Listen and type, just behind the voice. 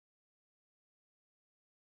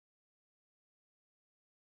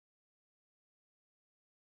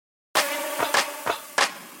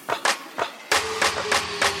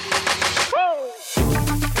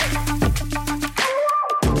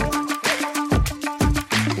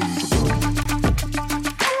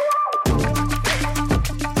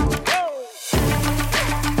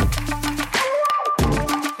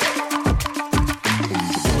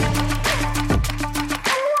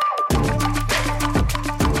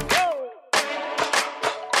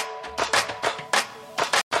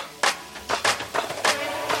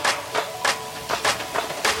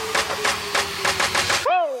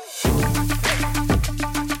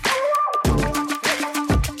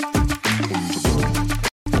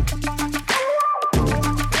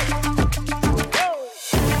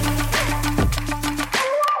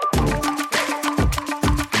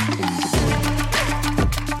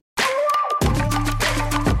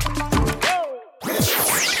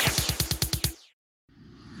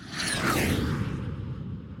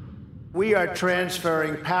We are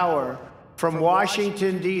transferring power from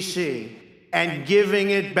Washington, D.C., and giving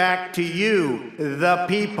it back to you, the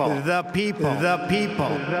people, the people, the people,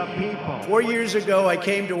 the people. 4 years ago, I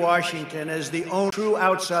came to Washington as the only true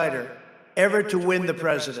outsider ever to win the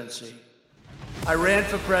presidency. I ran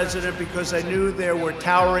for president because I knew there were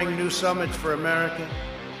towering new summits for America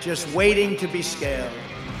just waiting to be scaled.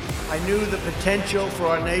 I knew the potential for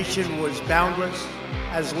our nation was boundless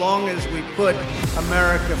as long as we put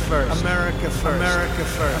America first. America first. America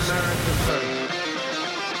first. America first.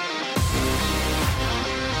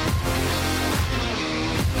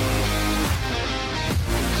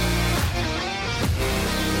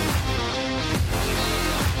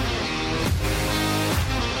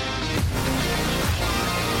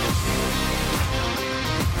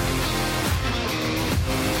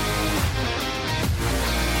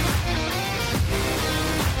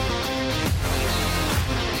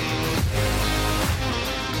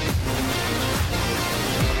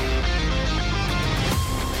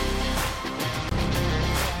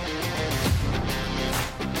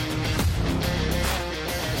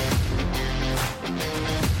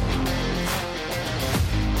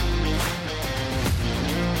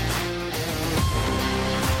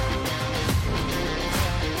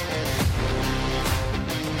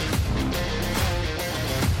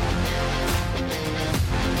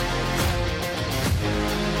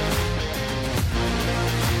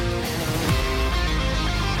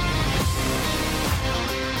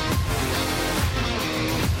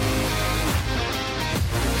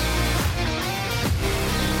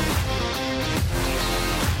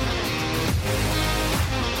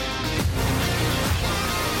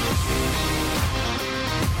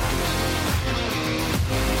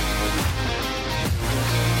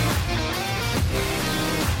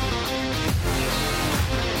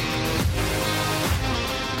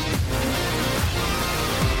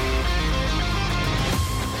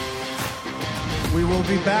 We will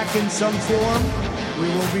be back in some form. We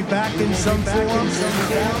will be back in some form.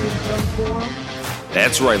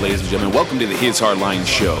 That's right, ladies and gentlemen. Welcome to the His Hardline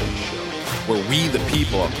Show, where we, the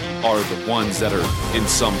people, are the ones that are in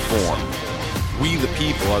some form. We, the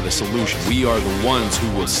people, are the solution. We are the ones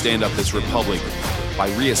who will stand up this republic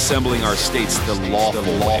by reassembling our states the lawful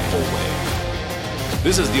way.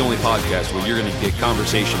 This is the only podcast where you're going to get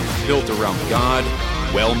conversation built around God,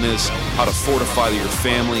 wellness, how to fortify your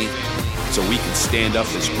family, so we can stand up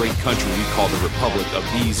this great country we call the Republic of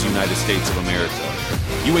these United States of America.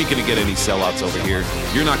 You ain't gonna get any sellouts over here.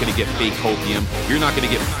 You're not gonna get fake opium. You're not gonna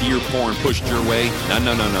get fear porn pushed your way. No.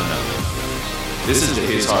 This is the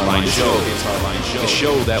His Hardline Show. The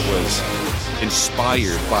show that was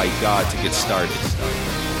inspired by God to get started.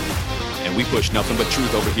 And we push nothing but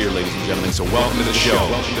truth over here, ladies and gentlemen. So welcome to the show.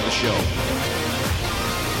 Welcome to the show.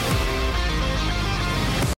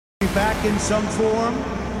 Be back in some form.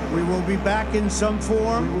 We will be back in some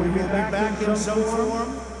form. We will be back in some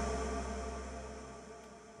form.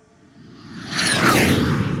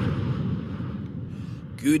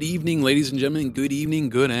 Good evening, ladies and gentlemen. Good evening,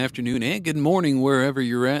 good afternoon, and good morning, wherever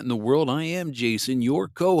you're at in the world. I am Jason, your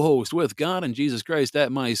co-host with God and Jesus Christ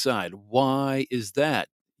at my side. Why is that,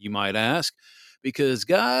 you might ask? Because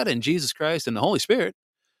God and Jesus Christ and the Holy Spirit,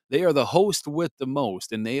 they are the host with the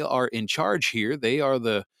most, and they are in charge here. They are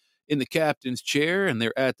in the captain's chair, and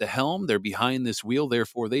they're at the helm. They're behind this wheel.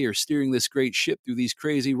 Therefore, they are steering this great ship through these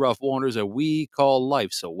crazy rough waters that we call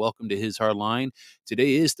life. So welcome to His Hardline.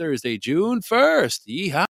 Today is Thursday, June 1st,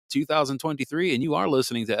 yeehaw, 2023, and you are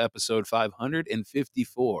listening to episode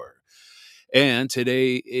 554. And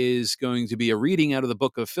today is going to be a reading out of the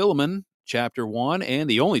book of Philemon, chapter 1, and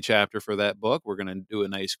the only chapter for that book. We're going to do a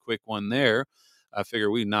nice quick one there. I figure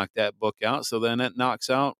we knocked that book out, so then that knocks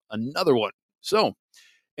out another one.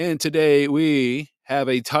 And today we have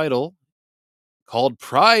a title called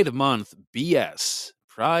Pride Month BS.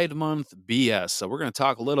 Pride Month BS. So we're going to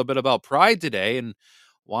talk a little bit about pride today and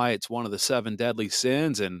why it's one of the 7 deadly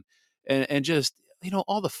sins and just,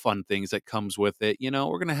 all the fun things that comes with it. We're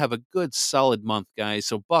going to have a good solid month, guys.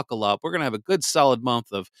 So buckle up. We're going to have a good solid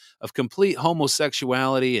month of complete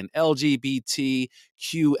homosexuality and LGBTQ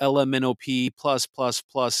LMNOP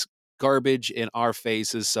plus garbage in our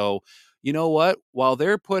faces. So you know what? While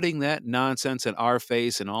they're putting that nonsense in our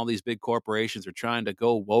face and all these big corporations are trying to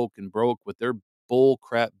go woke and broke with their bull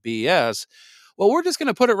crap BS, well, we're just going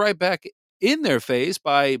to put it right back in their face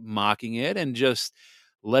by mocking it and just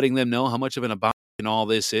letting them know how much of an abomination all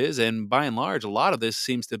this is. And by and large, a lot of this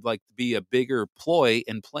seems to be a bigger ploy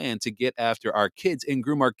and plan to get after our kids and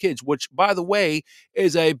groom our kids, which, by the way,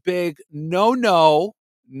 is a big no.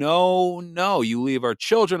 You leave our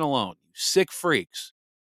children alone, you sick freaks.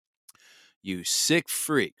 You sick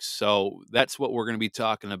freaks. So that's what we're going to be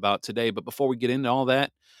talking about today. But before we get into all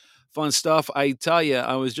that fun stuff, I tell you,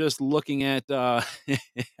 I was just looking at I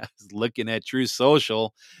was looking at True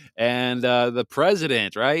Social, and the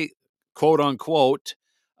president, right? Quote unquote.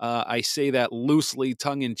 I say that loosely,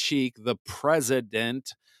 tongue in cheek. The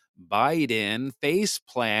president Biden face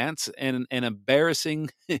plants and an embarrassing.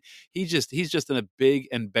 He's just in a big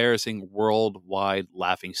embarrassing worldwide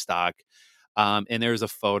laughing stock. And there's a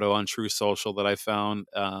photo on True Social that I found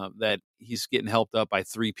that he's getting helped up by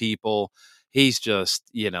three people. He's just,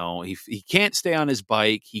 he can't stay on his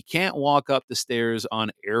bike. He can't walk up the stairs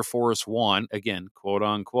on Air Force One, again, quote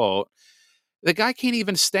unquote. The guy can't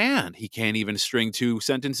even stand. He can't even string two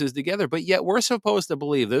sentences together. But yet we're supposed to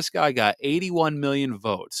believe this guy got 81 million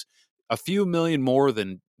votes, a few million more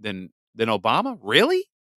than Obama. Really?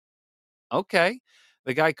 Okay.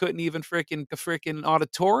 The guy couldn't even freaking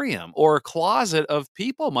auditorium or a closet of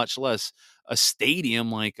people, much less a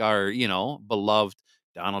stadium like our, beloved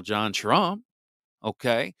Donald John Trump.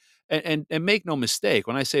 Okay. And make no mistake,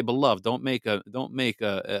 when I say beloved, don't make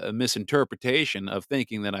a misinterpretation of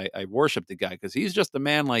thinking that I worship the guy, because he's just a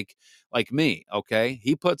man like me. Okay.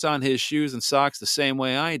 He puts on his shoes and socks the same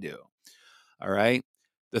way I do. All right.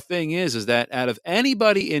 The thing is that out of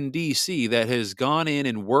anybody in DC that has gone in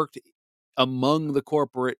and worked among the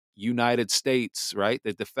corporate United States, right?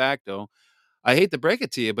 The de facto, I hate to break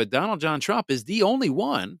it to you, but Donald John Trump is the only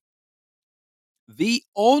one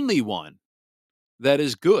that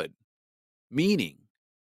is good, meaning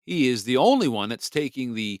he is the only one that's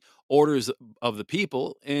taking the orders of the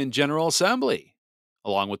people in General Assembly,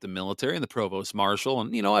 along with the military and the provost marshal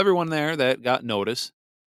and, everyone there that got notice.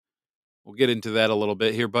 We'll get into that a little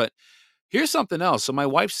bit here, but here's something else. So my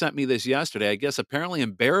wife sent me this yesterday. I guess apparently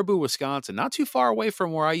in Baraboo, Wisconsin, not too far away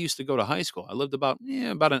from where I used to go to high school. I lived about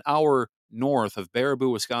an hour north of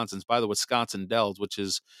Baraboo, Wisconsin. It's by the Wisconsin Dells, which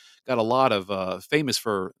is got a lot of famous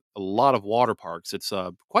for a lot of water parks. It's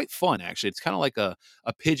quite fun actually. It's kind of like a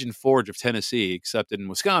Pigeon Forge of Tennessee, except in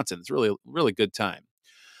Wisconsin. It's really good time.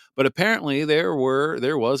 But apparently there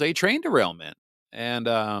was a train derailment, and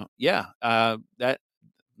that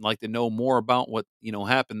like to know more about what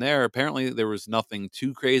happened there. Apparently, there was nothing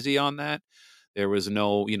too crazy on that. There was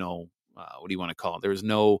no, what do you want to call it? There was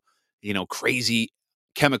no, crazy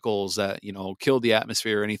chemicals that killed the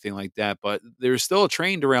atmosphere or anything like that. But there's still a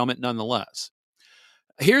train derailment nonetheless.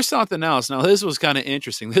 Here's something else. Now, this was kind of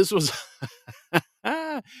interesting. This was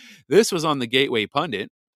this was on the Gateway Pundit.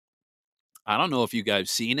 I don't know if you guys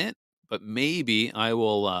seen it, but maybe I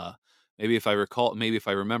will. Maybe if I recall, maybe if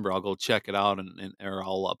I remember, I'll go check it out and or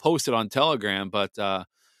I'll post it on Telegram. But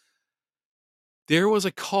there was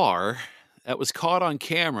a car that was caught on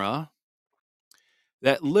camera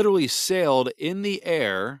that literally sailed in the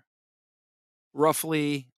air,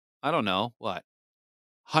 roughly, I don't know what,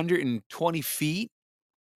 120 feet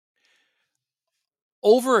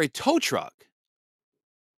over a tow truck.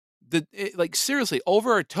 Like seriously,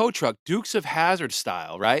 over a tow truck, Dukes of Hazzard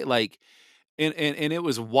style, right? Like and it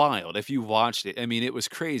was wild if you watched it. I mean, it was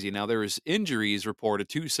crazy. Now there was injuries reported,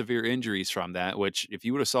 2 severe injuries from that, which if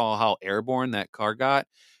you would have saw how airborne that car got,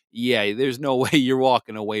 yeah, there's no way you're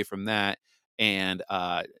walking away from that and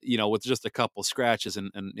with just a couple scratches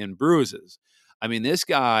and bruises. I mean, this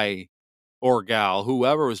guy or gal,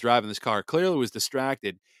 whoever was driving this car, clearly was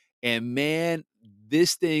distracted. And man,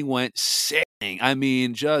 this thing went sailing. I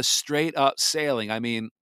mean, just straight up sailing. I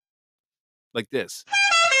mean, like this.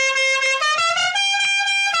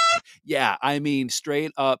 Yeah, I mean,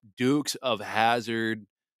 straight up Dukes of Hazzard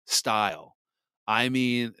style. I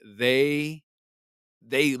mean, they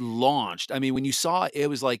launched. I mean, when you saw it, it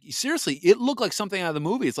was like seriously, it looked like something out of the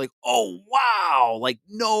movie. It's like, oh wow, like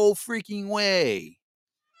no freaking way.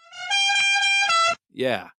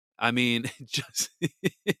 Yeah. I mean, just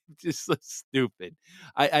so stupid.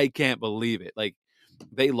 I can't believe it. Like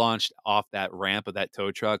they launched off that ramp of that tow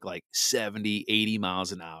truck like 70, 80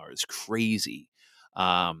 miles an hour. It's crazy.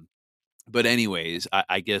 Um, But anyways,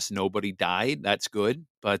 I guess nobody died. That's good.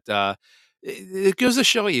 But it goes to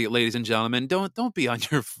show you, ladies and gentlemen, don't be on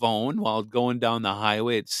your phone while going down the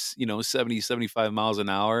highway. It's 70, 75 miles an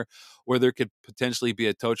hour, where there could potentially be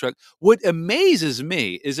a tow truck. What amazes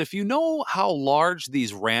me is if you know how large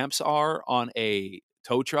these ramps are on a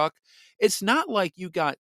tow truck, it's not like you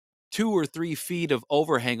got 2 or 3 feet of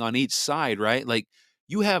overhang on each side, right? Like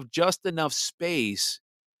you have just enough space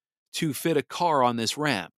to fit a car on this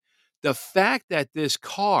ramp. The fact that this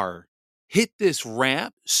car hit this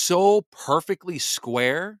ramp so perfectly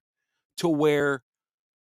square to where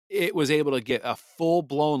it was able to get a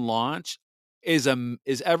full-blown launch is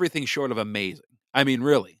everything short of amazing. I mean,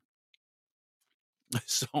 really.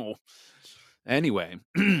 So, Anyway,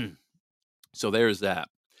 so there's that.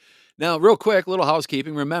 Now, real quick, little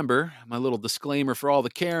housekeeping. Remember, my little disclaimer for all the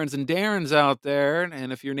Karens and Darrens out there.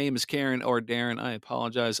 And if your name is Karen or Darren, I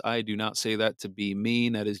apologize. I do not say that to be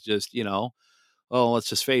mean. That is just, well, let's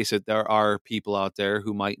just face it. There are people out there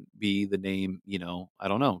who might be the name, I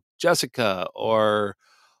don't know, Jessica or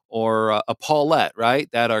a Paulette, right?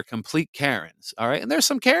 That are complete Karens. All right. And there's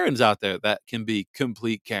some Karens out there that can be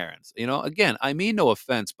complete Karens. Again, I mean, no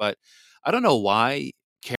offense, but I don't know why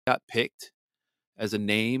Karen got picked as a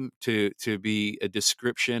name to be a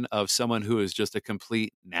description of someone who is just a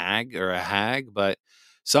complete nag or a hag, but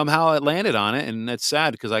somehow it landed on it, and it's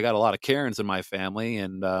sad because I got a lot of Karens in my family,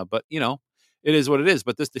 and but it is what it is.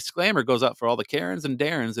 But this disclaimer goes out for all the Karens and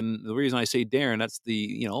Darrens, and the reason I say Darren, that's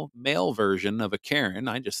the male version of a Karen.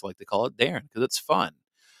 I just like to call it Darren because it's fun.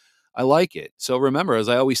 I like it. So remember, as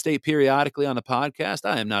I always state periodically on the podcast,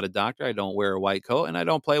 I am not a doctor. I don't wear a white coat, and I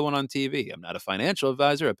don't play one on TV. I'm not a financial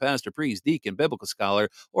advisor, a pastor, priest, deacon, biblical scholar,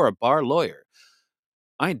 or a bar lawyer.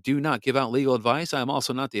 I do not give out legal advice. I am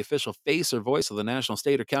also not the official face or voice of the national,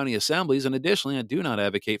 state, or county assemblies. And additionally, I do not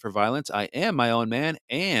advocate for violence. I am my own man.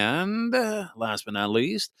 And last but not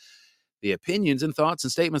least, the opinions and thoughts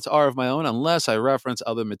and statements are of my own unless I reference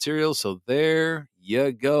other materials. So there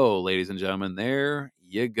you go, ladies and gentlemen. There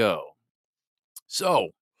you go. So,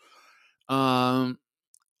 I'm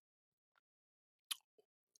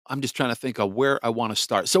just trying to think of where I want to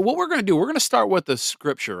start. So what we're going to do, we're going to start with the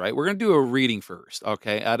scripture, right? We're going to do a reading first,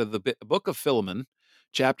 okay? Out of the book of Philemon,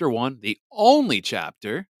 chapter 1, the only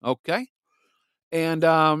chapter, okay? And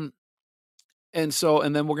then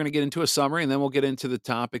we're going to get into a summary, and then we'll get into the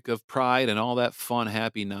topic of pride and all that fun,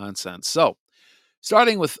 happy nonsense. So,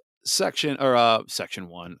 starting with section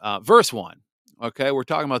 1, verse 1. Okay, we're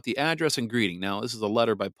talking about the address and greeting. Now, this is a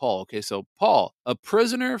letter by Paul. Okay, so Paul, a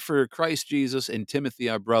prisoner for Christ Jesus, and Timothy,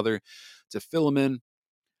 our brother, to Philemon,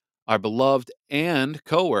 our beloved and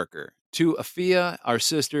co-worker, to Aphia, our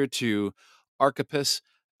sister, to Archippus,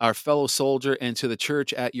 our fellow soldier, and to the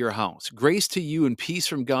church at your house. Grace to you and peace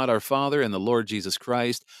from God our Father and the Lord Jesus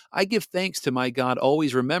Christ. I give thanks to my God,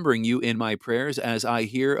 always remembering you in my prayers as I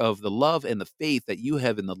hear of the love and the faith that you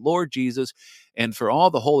have in the Lord Jesus and for all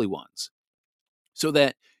the holy ones, so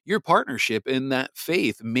that your partnership in that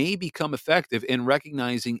faith may become effective in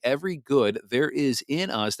recognizing every good there is in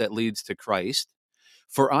us that leads to Christ.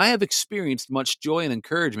 For I have experienced much joy and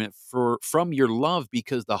encouragement from your love,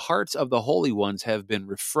 because the hearts of the holy ones have been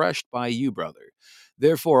refreshed by you, brother.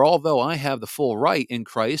 Therefore, although I have the full right in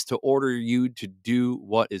Christ to order you to do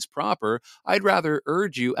what is proper, I'd rather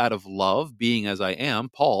urge you out of love, being as I am,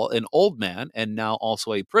 Paul, an old man, and now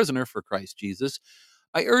also a prisoner for Christ Jesus.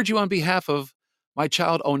 I urge you on behalf of my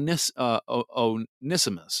child Onesimus,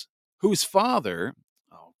 whose father,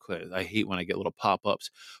 I hate when I get little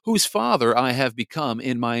pop-ups, whose father I have become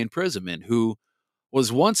in my imprisonment, who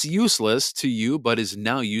was once useless to you, but is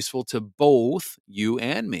now useful to both you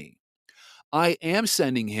and me. I am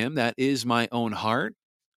sending him, that is my own heart,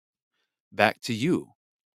 back to you.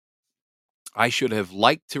 I should have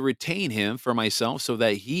liked to retain him for myself so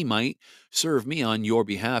that he might serve me on your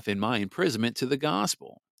behalf in my imprisonment to the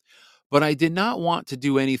gospel. But I did not want to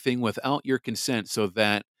do anything without your consent, so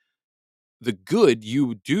that the good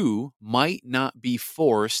you do might not be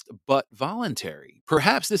forced, but voluntary.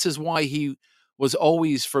 Perhaps this is why he was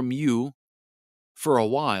always from you for a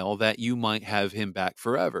while, that you might have him back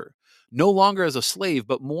forever. No longer as a slave,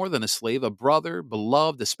 but more than a slave, a brother,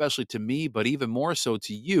 beloved, especially to me, but even more so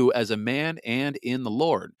to you as a man and in the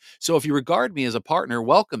Lord. So if you regard me as a partner,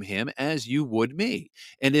 welcome him as you would me.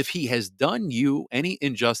 And if he has done you any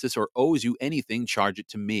injustice or owes you anything, charge it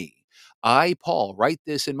to me. I, Paul, write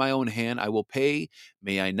this in my own hand. I will pay.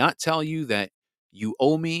 May I not tell you that you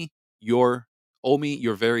owe me your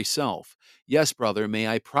very self? Yes, brother, may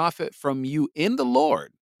I profit from you in the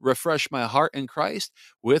Lord. Refresh my heart in Christ.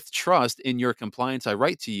 With trust in your compliance, I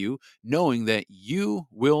write to you, knowing that you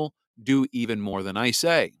will do even more than I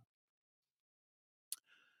say.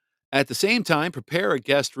 At the same time, prepare a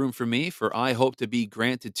guest room for me, for I hope to be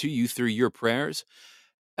granted to you through your prayers.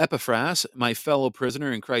 Epaphras, my fellow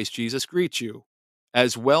prisoner in Christ Jesus, greets you,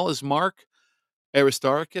 as well as Mark,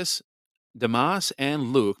 Aristarchus, Demas,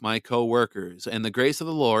 and Luke, my co-workers. And the grace of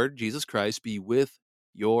the Lord Jesus Christ be with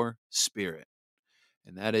your spirit.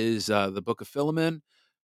 And that is the book of Philemon,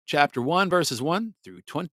 chapter 1, verses 1 through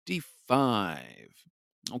 25.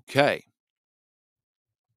 Okay.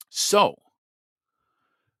 So,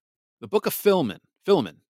 the book of Philemon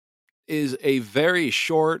is a very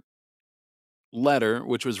short letter,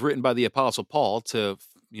 which was written by the Apostle Paul to,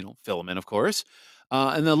 Philemon, of course.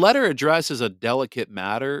 And the letter addresses a delicate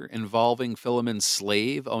matter involving Philemon's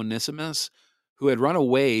slave, Onesimus, who had run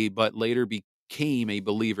away but later became a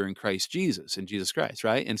believer in Jesus Christ,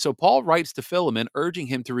 right? And so Paul writes to Philemon, urging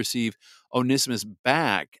him to receive Onesimus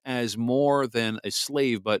back as more than a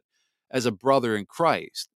slave, but as a brother in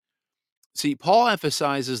Christ. See, Paul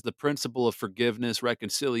emphasizes the principle of forgiveness,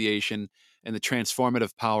 reconciliation, and the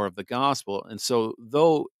transformative power of the gospel. And so,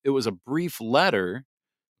 though it was a brief letter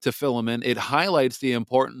to Philemon, it highlights the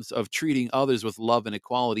importance of treating others with love and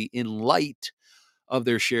equality in light of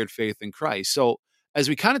their shared faith in Christ. So, as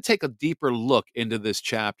we kind of take a deeper look into this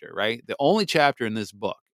chapter, right? The only chapter in this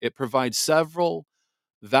book, it provides several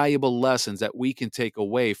valuable lessons that we can take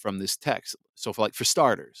away from this text. So, for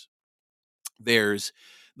starters, there's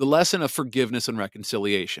the lesson of forgiveness and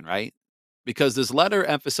reconciliation, right? Because this letter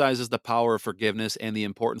emphasizes the power of forgiveness and the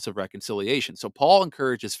importance of reconciliation. So Paul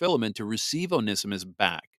encourages Philemon to receive Onesimus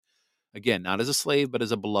back. Again, not as a slave, but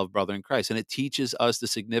as a beloved brother in Christ. And it teaches us the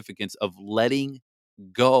significance of letting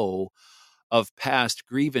go of past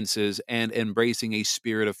grievances and embracing a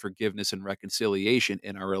spirit of forgiveness and reconciliation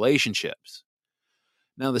in our relationships.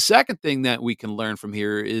 Now, the second thing that we can learn from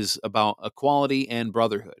here is about equality and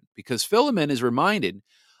brotherhood, because Philemon is reminded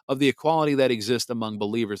of the equality that exists among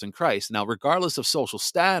believers in Christ. Now, regardless of social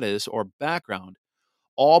status or background,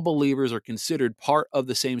 all believers are considered part of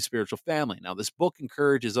the same spiritual family. Now, this book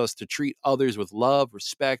encourages us to treat others with love,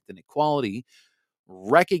 respect, and equality,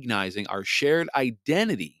 recognizing our shared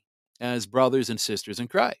identity as brothers and sisters in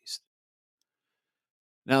Christ.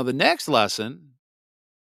 Now, the next lesson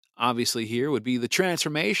obviously here would be the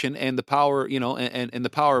transformation and the power, and the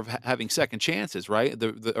power of having second chances, right?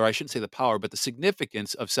 Or I shouldn't say the power, but the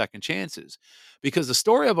significance of second chances, because the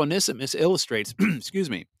story of Onesimus illustrates,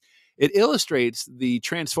 excuse me, it illustrates the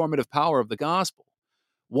transformative power of the gospel.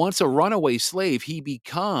 Once a runaway slave, he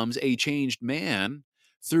becomes a changed man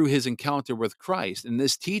through his encounter with Christ. And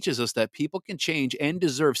this teaches us that people can change and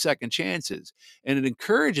deserve second chances. And it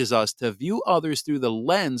encourages us to view others through the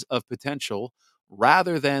lens of potential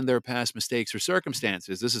rather than their past mistakes or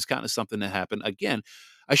circumstances. This is kind of something that happened. Again,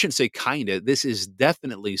 I shouldn't say kind of. This is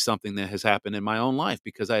definitely something that has happened in my own life,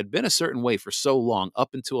 because I had been a certain way for so long, up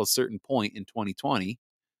until a certain point in 2020.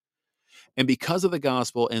 And because of the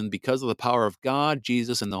gospel and because of the power of God,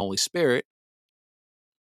 Jesus, and the Holy Spirit,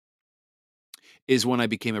 is when I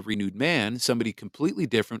became a renewed man, somebody completely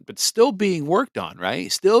different, but still being worked on,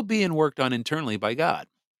 right? Still being worked on internally by God.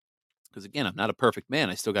 Because again, I'm not a perfect man.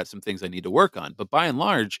 I still got some things I need to work on. But by and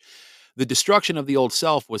large, the destruction of the old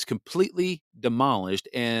self was completely demolished,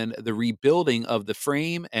 and the rebuilding of the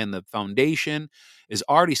frame and the foundation is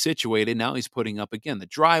already situated. Now he's putting up again the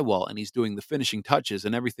drywall, and he's doing the finishing touches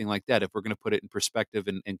and everything like that. If we're going to put it in perspective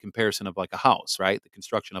and comparison of like a house, right? The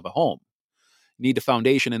construction of a home. You need the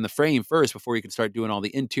foundation and the frame first before you can start doing all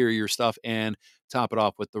the interior stuff and top it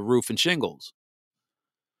off with the roof and shingles.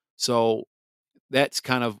 So that's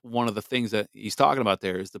kind of one of the things that he's talking about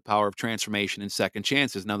there, is the power of transformation and second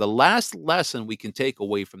chances. Now, the last lesson we can take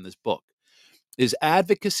away from this book is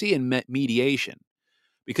advocacy and mediation,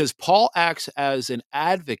 because Paul acts as an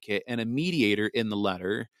advocate and a mediator in the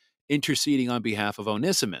letter, interceding on behalf of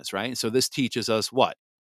Onesimus, right? So this teaches us what?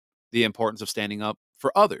 The importance of standing up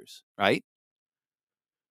for others, right?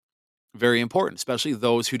 Very important, especially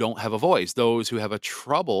those who don't have a voice, those who have a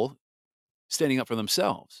trouble standing up for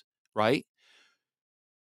themselves, right?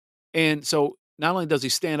 And so not only does he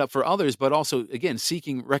stand up for others, but also, again,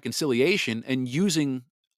 seeking reconciliation and using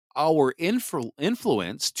our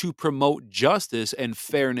influence to promote justice and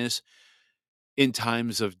fairness in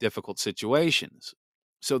times of difficult situations.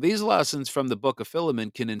 So these lessons from the book of Philemon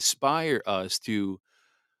can inspire us to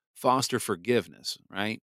foster forgiveness,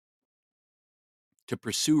 right? To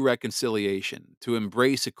pursue reconciliation, to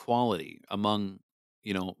embrace equality among,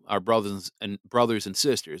 our brothers and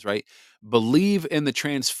sisters, right? Believe in the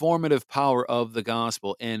transformative power of the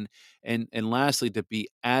gospel, and lastly, to be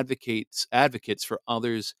advocates for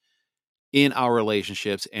others in our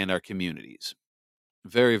relationships and our communities.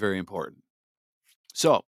 Very, very important.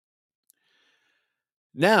 So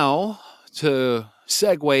now, to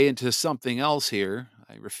segue into something else here,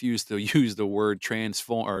 I refuse to use the word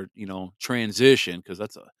transform or transition, because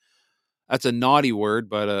that's a naughty word,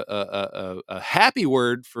 but a happy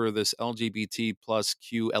word for this LGBT plus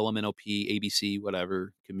Q LMNOP ABC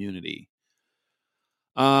whatever community.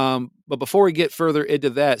 But before we get further into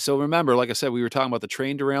that, so remember, like I said, we were talking about the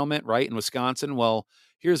train derailment, right, in Wisconsin. Well,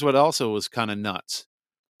 here's what also was kind of nuts.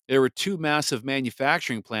 There were two massive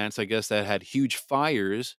manufacturing plants, I guess, that had huge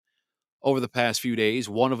fires over the past few days,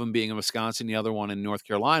 one of them being in Wisconsin, the other one in North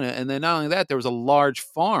Carolina. And then not only that, there was a large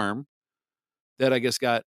farm that I guess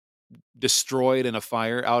got destroyed in a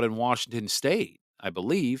fire out in Washington State. I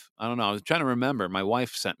believe. I don't know. I was trying to remember. My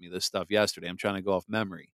wife sent me this stuff yesterday. I'm trying to go off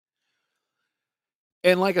memory.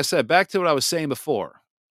 And like I said, back to what I was saying before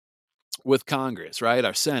with Congress, right?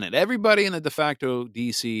 Our Senate, everybody in the de facto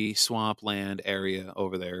DC swampland area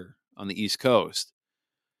over there on the East Coast.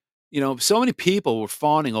 So many people were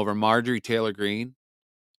fawning over Marjorie Taylor Greene.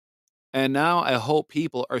 And now I hope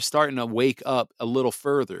people are starting to wake up a little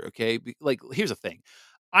further, okay? Like, here's the thing.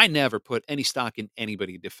 I never put any stock in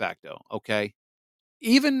anybody de facto, okay?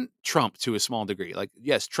 Even Trump to a small degree. Like,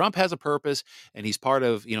 yes, Trump has a purpose and he's part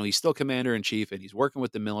of, he's still commander in chief and he's working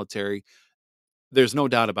with the military. There's no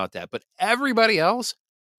doubt about that. But everybody else,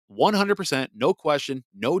 100%, no question,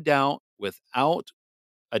 no doubt, without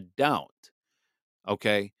a doubt,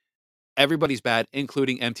 okay? Everybody's bad,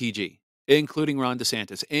 including MTG, including Ron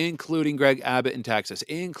DeSantis, including Greg Abbott in Texas,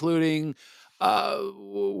 including,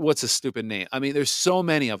 what's his stupid name? I mean, there's so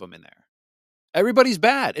many of them in there. Everybody's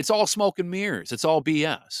bad. It's all smoke and mirrors. It's all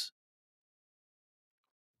BS.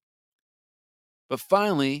 But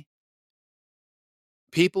finally,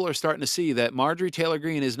 people are starting to see that Marjorie Taylor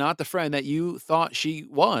Greene is not the friend that you thought she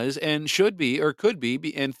was and should be or could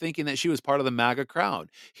be, and thinking that she was part of the MAGA crowd.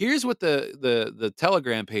 Here's what the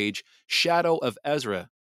Telegram page Shadow of Ezra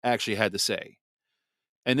actually had to say.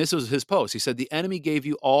 And this was his post. He said, "The enemy gave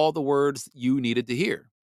you all the words you needed to hear.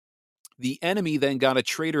 The enemy then got a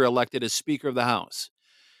traitor elected as Speaker of the House.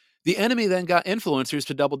 The enemy then got influencers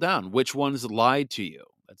to double down. Which ones lied to you?"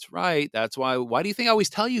 That's right. That's why do you think I always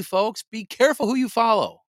tell you folks, be careful who you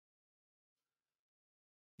follow?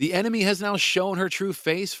 The enemy has now shown her true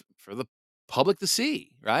face for the public to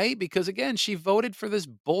see, right? Because again, she voted for this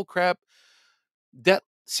bullcrap debt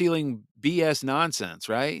ceiling BS nonsense,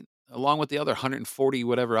 right? Along with the other 140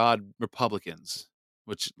 whatever odd Republicans,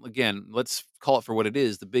 which again, let's call it for what it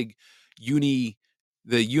is, the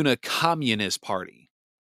Unicommunist Party.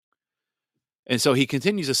 And so he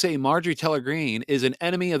continues to say Marjorie Taylor Greene is an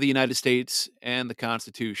enemy of the United States and the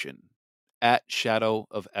Constitution. At Shadow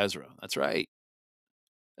of Ezra. That's right.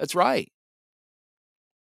 That's right.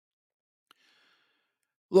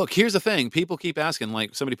 Look, here's the thing. People keep asking,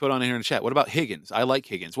 like somebody put on here in the chat, what about Higgins? I like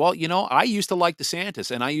Higgins. Well, I used to like DeSantis,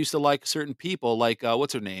 and I used to like certain people, like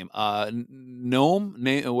what's her name,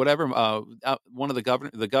 whatever. One of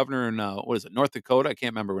the governor in what is it, North Dakota? I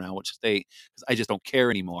can't remember now which state because I just don't care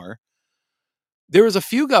anymore. There was a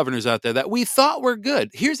few governors out there that we thought were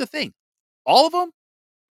good. Here's the thing, all of them,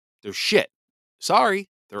 they're shit. Sorry,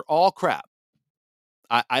 they're all crap.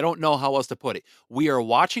 I don't know how else to put it. We are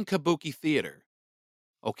watching Kabuki theater.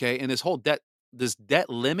 Okay, and this debt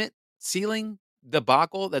limit ceiling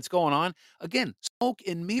debacle that's going on, again, smoke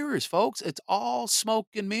and mirrors, folks. It's all smoke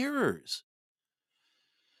and mirrors.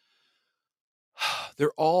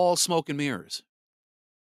 They're all smoke and mirrors.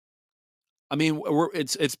 I mean,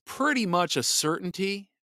 it's pretty much a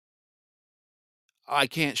certainty. I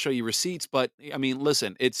can't show you receipts, but I mean,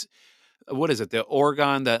 listen, it's what is it? The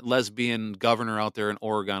Oregon, that lesbian governor out there in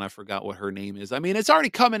Oregon, I forgot what her name is. I mean, it's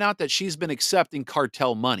already coming out that she's been accepting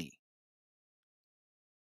cartel money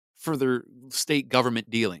for their state government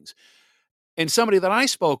dealings. And somebody that I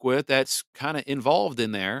spoke with that's kind of involved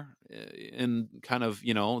in there and kind of,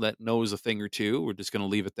 that knows a thing or two. We're just going to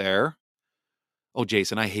leave it there. Oh,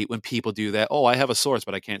 Jason, I hate when people do that. Oh, I have a source,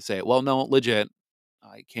 but I can't say it. Well, no, legit.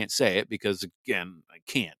 I can't say it because again, I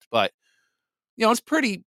can't. But, it's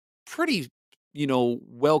pretty,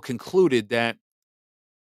 well concluded that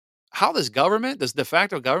how this de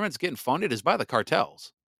facto government is getting funded is by the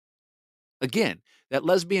cartels. Again, that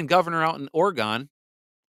lesbian governor out in Oregon,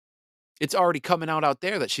 it's already coming out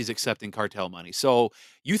there that she's accepting cartel money. So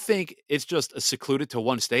you think it's just secluded to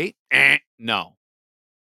one state? No.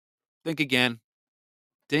 Think again.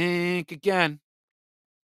 Think again.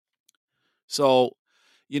 So,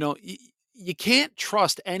 you can't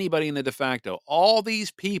trust anybody in the de facto. All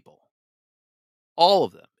these people, all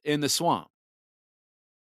of them in the swamp.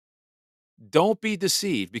 Don't be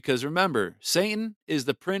deceived because remember, Satan is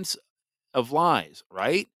the prince of lies,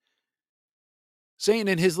 right? Satan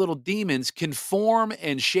and his little demons can form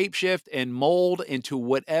and shapeshift and mold into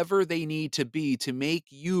whatever they need to be to make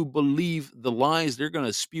you believe the lies they're going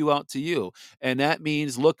to spew out to you. And that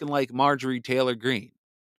means looking like Marjorie Taylor Greene.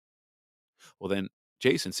 Well, then,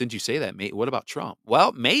 Jason, since you say that, mate, what about Trump?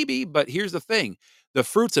 Well, maybe, but here's the thing. The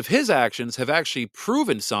fruits of his actions have actually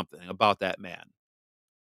proven something about that man.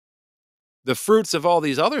 The fruits of all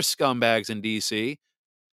these other scumbags in D.C.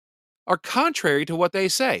 are contrary to what they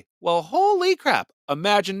say. Well, holy crap.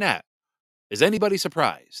 Imagine that. Is anybody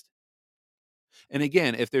surprised? And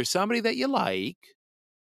again, if there's somebody that you like,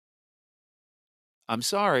 I'm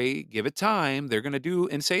sorry, give it time. They're going to do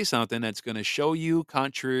and say something that's going to show you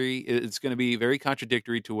contrary. It's going to be very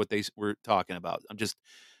contradictory to what were talking about. I'm just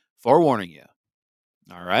forewarning you.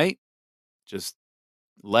 All right. Just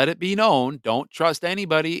let it be known. Don't trust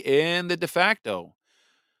anybody in the de facto.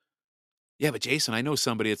 Yeah, but Jason, I know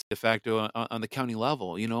somebody that's de facto on the county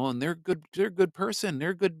level, and they're good. They're a good person.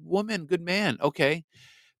 They're a good woman, good man. Okay.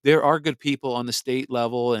 There are good people on the state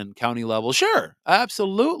level and county level. Sure.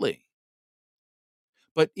 Absolutely.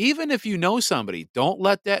 But even if you know somebody, don't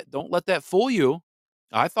let that fool you.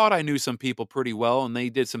 I thought I knew some people pretty well, and they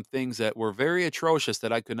did some things that were very atrocious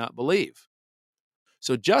that I could not believe.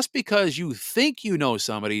 So just because you think you know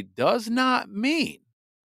somebody does not mean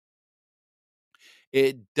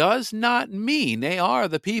they are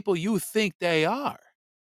the people you think they are.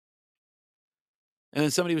 And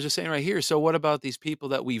then somebody was just saying right here, so what about these people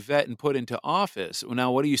that we vet and put into office? Well,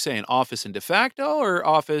 now, what are you saying? Office in de facto or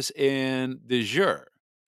office in de jure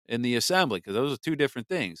in the assembly? Because those are two different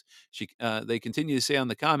things. They continue to say on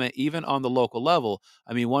the comment, even on the local level,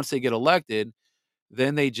 I mean, once they get elected,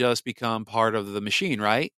 then they just become part of the machine,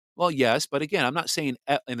 right? Well, yes, but again, I'm not saying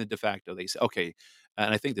in a de facto. They say, okay,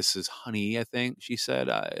 and I think this is Honey. I think she said,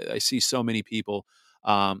 I see so many people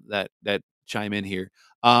that chime in here.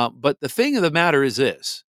 But the thing of the matter is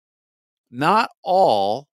this: not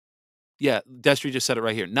all. Yeah, Destry just said it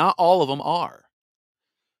right here. Not all of them are.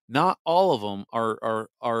 Not all of them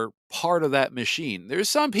are part of that machine. There's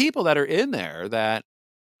some people that are in there that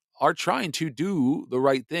are trying to do the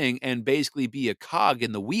right thing and basically be a cog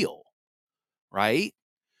in the wheel, right?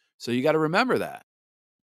 So you got to remember that.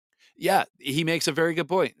 Yeah, he makes a very good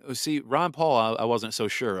point. See, Ron Paul, I wasn't so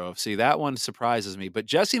sure of. See, that one surprises me. But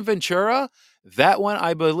Jesse Ventura, that one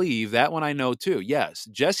I believe, that one I know too. Yes,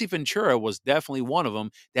 Jesse Ventura was definitely one of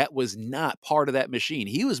them that was not part of that machine.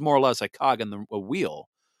 He was more or less a cog in the a wheel.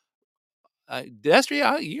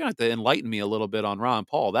 Destry, you have to enlighten me a little bit on Ron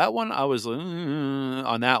Paul. That one, I was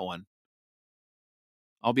on that one.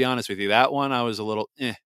 I'll be honest with you. That one, I was a little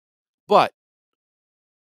But,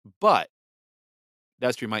 but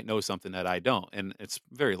Destry might know something that I don't, and it's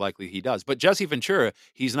very likely he does. But Jesse Ventura,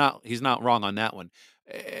 he's not wrong on that one.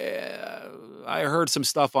 I heard some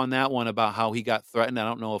stuff on that one about how he got threatened. I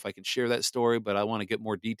don't know if I can share that story, but I want to get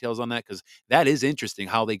more details on that because that is interesting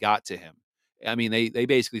how they got to him. I mean, they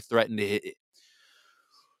basically threatened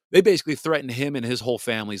him and his whole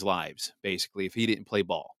family's lives, basically, if he didn't play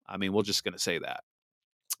ball. I mean, we're just gonna say that.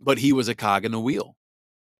 But he was a cog in the wheel.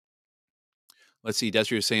 Let's see,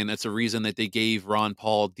 Destry was saying that's the reason that they gave Ron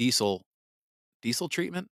Paul diesel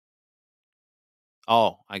treatment.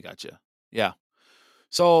 Oh, I gotcha. Yeah.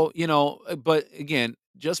 So, but again,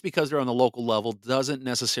 just because they're on the local level doesn't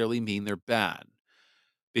necessarily mean they're bad.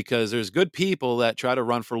 Because there's good people that try to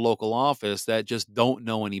run for local office that just don't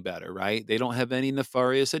know any better, right? They don't have any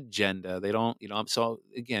nefarious agenda. They don't, so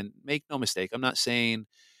again, make no mistake. I'm not saying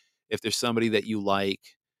if there's somebody that you like,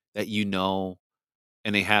 that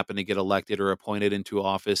and they happen to get elected or appointed into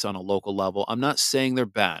office on a local level, I'm not saying they're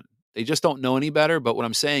bad. They just don't know any better. But what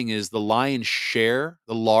I'm saying is the large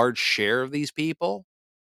share of these people,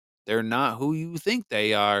 they're not who you think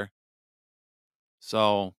they are.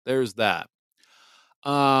 So there's that.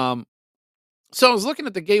 Um, so I was looking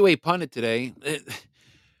at the Gateway Pundit today.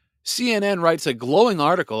 CNN writes a glowing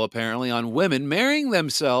article apparently on women marrying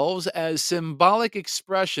themselves as symbolic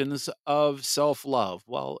expressions of self-love.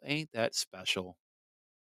 Well, ain't that special?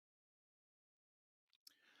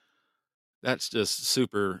 That's just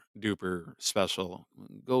super duper special.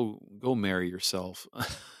 Go marry yourself.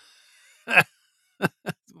 My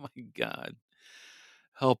God.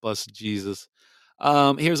 Help us, Jesus.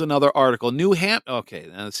 Here's another article. Okay,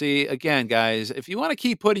 now see again, guys. If you want to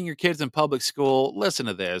keep putting your kids in public school, listen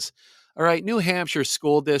to this. All right, New Hampshire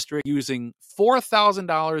school district using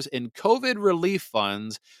 $4,000 in COVID relief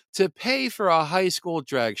funds to pay for a high school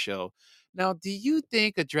drag show. Now, do you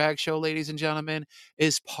think a drag show, ladies and gentlemen,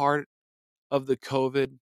 is part of the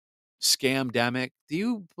COVID scamdemic? Do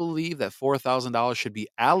you believe that $4,000 should be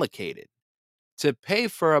allocated to pay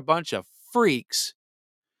for a bunch of freaks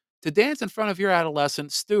to dance in front of your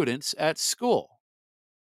adolescent students at school?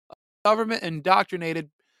 Government indoctrinated,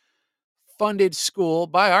 funded school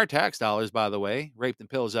by our tax dollars, by the way, raped and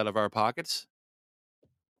pillaged out of our pockets.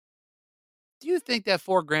 Do you think that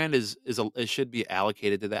 4 grand it should be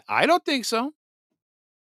allocated to that? I don't think so.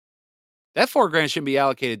 That 4 grand shouldn't be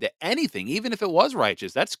allocated to anything, even if it was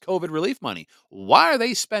righteous. That's COVID relief money. Why are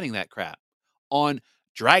they spending that crap on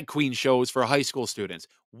drag queen shows for high school students?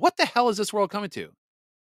 What the hell is this world coming to?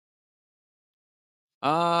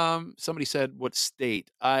 Somebody said what state?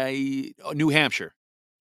 New Hampshire.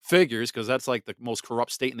 Figures, because that's like the most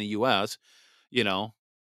corrupt state in the US.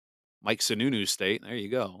 Mike Sununu's state. There you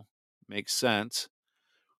go. Makes sense.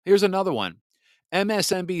 Here's another one.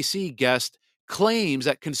 MSNBC guest claims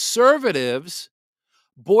that conservatives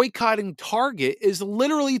boycotting Target is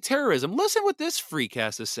literally terrorism. Listen what this freak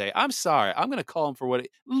has to say. I'm sorry. I'm going to call him for what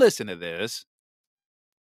listen to this.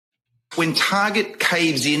 When Target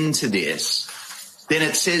caves into this, then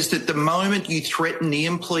it says that the moment you threaten the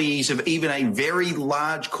employees of even a very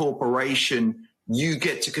large corporation, you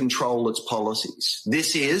get to control its policies.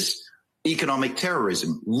 This is economic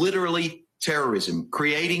terrorism, literally terrorism,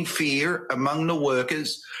 creating fear among the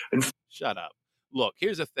workers. And shut up. Look,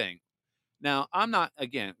 here's the thing. Now, I'm not,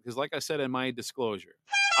 again, because like I said in my disclosure,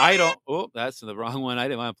 I don't, that's the wrong one. I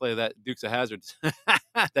didn't want to play that Dukes of Hazzard,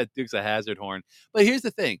 that Dukes of Hazzard horn. But here's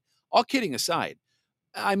the thing. All kidding aside,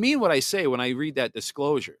 I mean what I say when I read that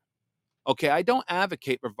disclosure. Okay, I don't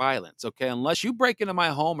advocate for violence, okay? Unless you break into my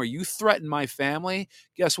home or you threaten my family,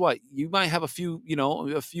 guess what? You might have a few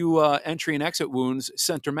entry and exit wounds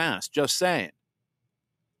center mass, just saying.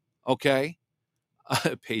 Okay?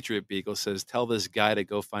 Patriot Beagle says, tell this guy to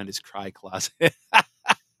go find his cry closet.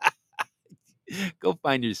 Go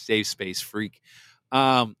find your safe space, freak.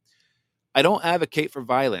 I don't advocate for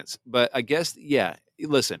violence, but I guess, yeah,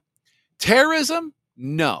 listen, terrorism,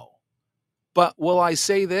 no. But will I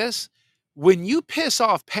say this? When you piss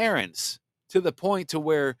off parents to the point to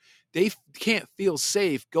where they can't feel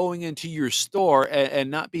safe going into your store and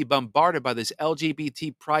not be bombarded by this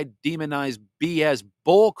LGBT pride demonized BS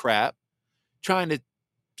bullcrap, trying to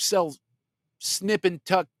sell snip and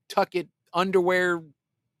tuck it underwear,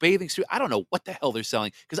 bathing suit. I don't know what the hell they're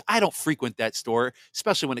selling because I don't frequent that store,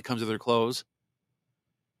 especially when it comes to their clothes.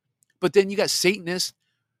 But then you got Satanists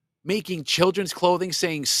making children's clothing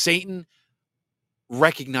saying Satan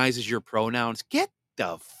recognizes your pronouns. Get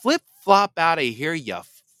the flip-flop out of here, you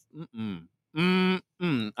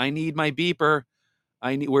I need my beeper.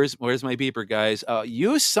 Where's my beeper, guys?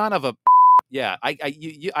 You son of a yeah,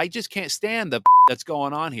 I just can't stand the that's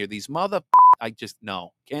going on here. These I just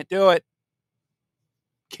no, can't do it.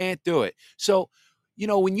 Can't do it. So,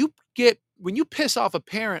 when you piss off a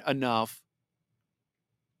parent enough,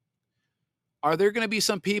 are there going to be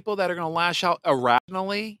some people that are going to lash out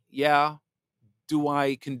irrationally? Yeah. Do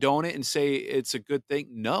I condone it and say it's a good thing?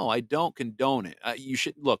 No, I don't condone it. You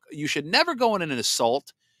should never go in and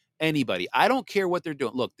assault anybody. I don't care what they're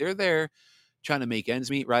doing. Look, they're there trying to make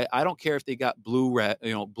ends meet, right? I don't care if they got blue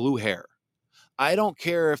hair. I don't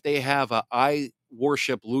care if they have a I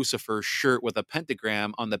worship Lucifer shirt with a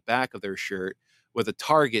pentagram on the back of their shirt with a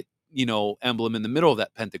Target, emblem in the middle of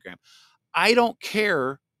that pentagram. I don't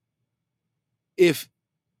care if,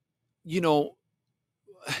 the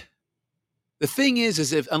thing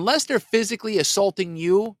is if unless they're physically assaulting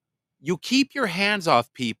you, you keep your hands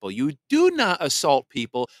off people. You do not assault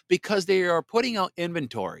people because they are putting out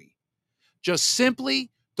inventory. Just simply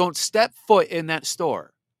don't step foot in that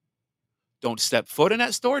store. Don't step foot in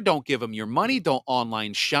that store. Don't give them your money. Don't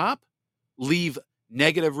online shop. Leave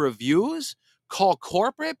negative reviews. Call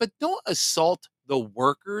corporate, but don't assault the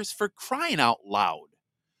workers, for crying out loud.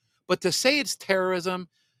 But to say it's terrorism,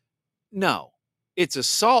 no, it's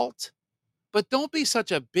assault. But don't be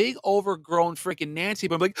such a big, overgrown freaking Nancy.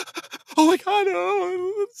 But I'm like, oh my God,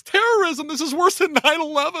 it's terrorism. This is worse than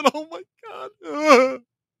 9/11. Oh my God.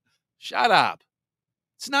 Shut up.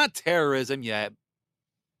 It's not terrorism yet.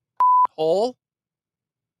 Hole.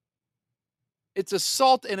 It's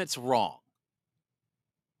assault and it's wrong.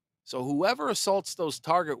 So whoever assaults those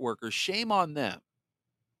Target workers, shame on them.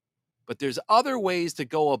 But there's other ways to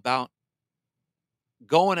go about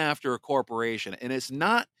going after a corporation. And it's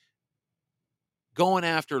not going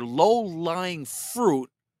after low-lying fruit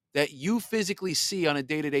that you physically see on a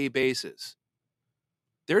day-to-day basis.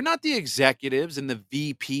 They're not the executives and the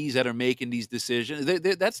VPs that are making these decisions.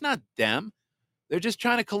 That's not them. They're just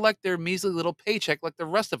trying to collect their measly little paycheck like the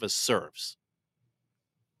rest of us serfs.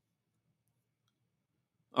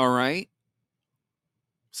 All right?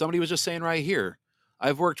 Somebody was just saying right here,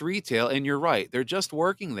 I've worked retail, and you're right. They're just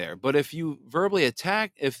working there. But if you verbally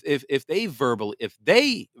attack, if they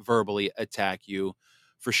verbally attack you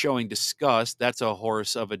for showing disgust, that's a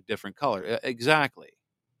horse of a different color. Exactly.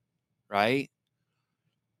 Right?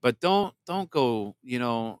 But don't go,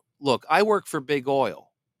 look, I work for big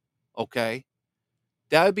oil. Okay?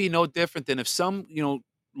 That would be no different than if some,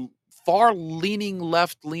 far leaning,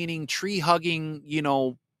 left leaning, tree hugging,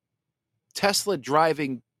 Tesla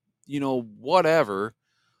driving, whatever,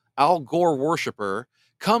 Al Gore worshiper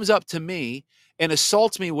comes up to me and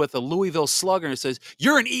assaults me with a Louisville Slugger and says,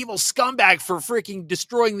 you're an evil scumbag for freaking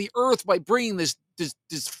destroying the earth by bringing this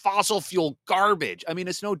this fossil fuel garbage. I mean,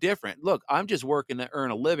 it's no different. Look, I'm just working to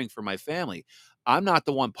earn a living for my family. I'm not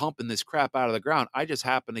the one pumping this crap out of the ground. I just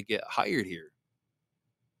happen to get hired here.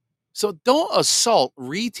 So don't assault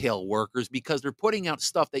retail workers because they're putting out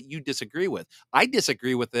stuff that you disagree with. I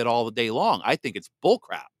disagree with it all the day long. I think it's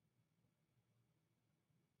bullcrap.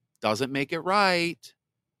 Doesn't make it right.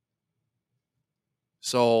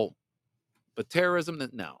 So, but terrorism,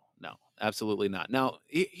 no, absolutely not. Now,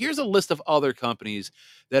 here's a list of other companies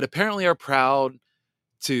that apparently are proud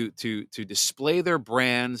to display their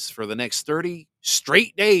brands for the next 30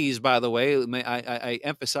 straight days, by the way. I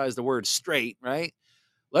emphasize the word straight, right?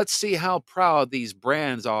 Let's see how proud these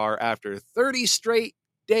brands are after 30 straight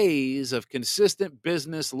days of consistent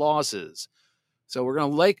business losses. So we're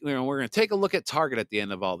gonna take a look at Target at the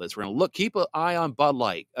end of all this. We're gonna keep an eye on Bud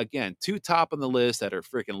Light. Again, 2 top on the list that are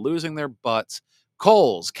freaking losing their butts.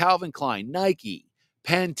 Kohl's, Calvin Klein, Nike,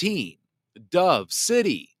 Pantene, Dove,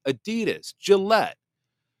 City, Adidas, Gillette.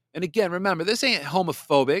 And again, remember, this ain't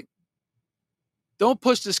homophobic. Don't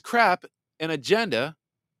push this crap and agenda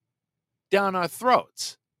down our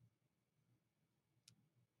throats.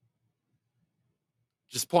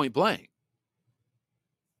 Just point blank.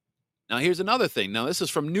 Now, here's another thing. Now, this is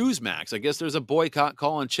from Newsmax. I guess there's a boycott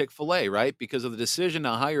call on Chick-fil-A, right? Because of the decision to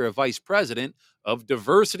hire a vice president of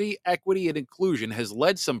diversity, equity, and inclusion has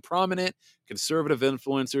led some prominent conservative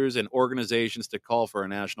influencers and organizations to call for a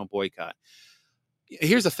national boycott.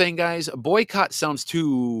 Here's the thing, guys. A boycott sounds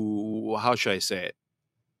too, how should I say it?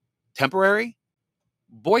 Temporary?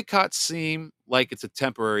 Boycotts seem like it's a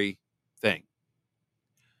temporary thing.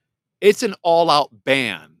 It's an all-out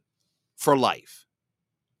ban for life.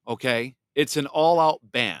 Okay? It's an all-out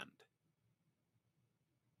ban.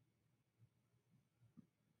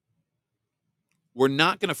 We're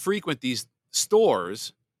not going to frequent these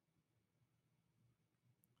stores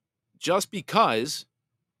just because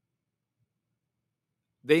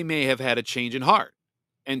they may have had a change in heart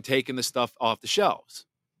and taken the stuff off the shelves.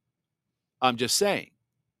 I'm just saying.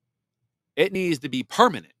 It needs to be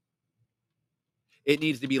permanent. It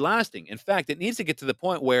needs to be lasting. In fact, it needs to get to the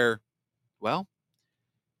point where, well,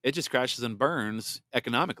 it just crashes and burns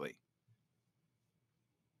economically.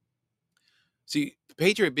 See,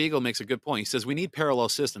 Patriot Beagle makes a good point. He says we need parallel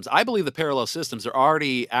systems. I believe the parallel systems are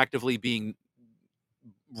already actively being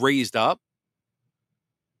raised up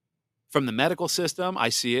from the medical system. I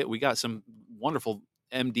see it. We got some wonderful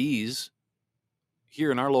MDs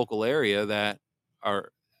here in our local area that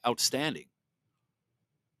are outstanding,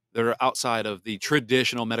 that are outside of the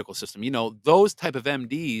traditional medical system. You know, those type of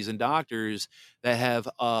MDs and doctors that have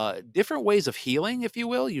different ways of healing, if you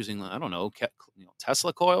will, using, I don't know,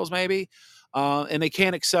 Tesla coils maybe, and they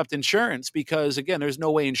can't accept insurance because, again, there's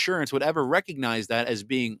no way insurance would ever recognize that as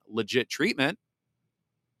being legit treatment.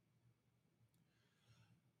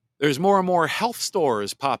 There's more and more health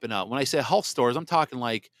stores popping up. When I say health stores, I'm talking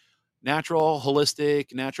like natural,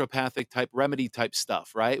 holistic, naturopathic type remedy type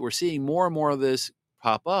stuff, right? We're seeing more and more of this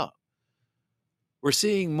pop up. We're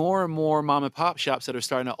seeing more and more mom and pop shops that are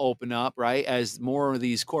starting to open up, right? As more of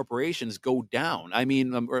these corporations go down. I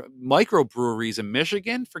mean, microbreweries in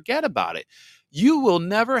Michigan, forget about it. You will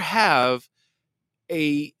never have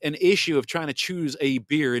an issue of trying to choose a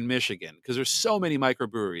beer in Michigan because there's so many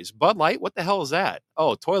microbreweries. Bud Light, what the hell is that?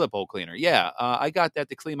 Oh, toilet bowl cleaner. Yeah, I got that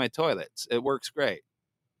to clean my toilets. It works great.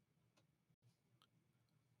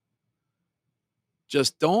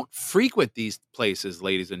 Just don't frequent these places,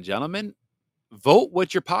 ladies and gentlemen. Vote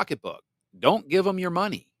with your pocketbook. Don't give them your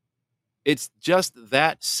money. It's just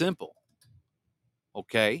that simple.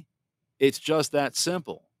 Okay? It's just that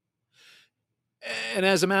simple. And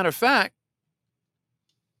as a matter of fact,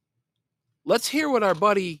 let's hear what our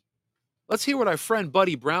friend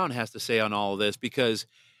Buddy Brown has to say on all of this, because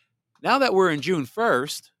now that we're in June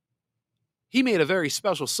 1st, he made a very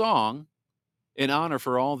special song in honor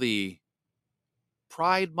for all the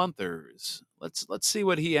Pride Monthers. Let's see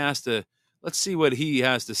what he has to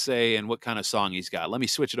say and what kind of song he's got. Let me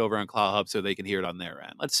switch it over on Cloud Hub so they can hear it on their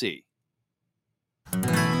end. Let's see.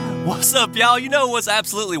 What's up, y'all? You know what's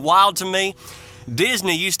absolutely wild to me?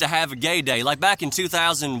 Disney used to have a gay day, like back in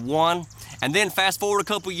 2001, and then fast forward a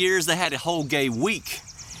couple years, they had a whole gay week.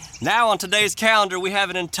 Now on today's calendar, we have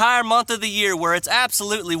an entire month of the year where it's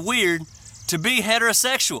absolutely weird to be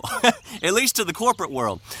heterosexual, at least to the corporate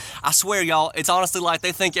world. I swear, y'all, it's honestly like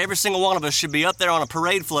they think every single one of us should be up there on a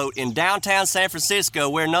parade float in downtown San Francisco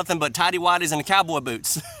wearing nothing but tighty-whities and cowboy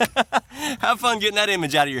boots. Have fun getting that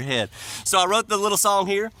image out of your head. So I wrote the little song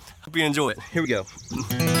here. Hope you enjoy it. Here we go.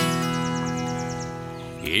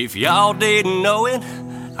 If y'all didn't know it,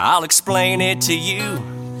 I'll explain it to you.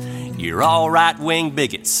 You're all right-wing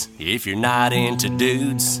bigots if you're not into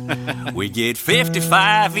dudes. We get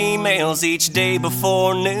 55 emails each day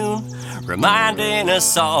before noon, reminding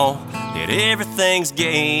us all that everything's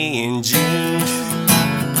gay in June.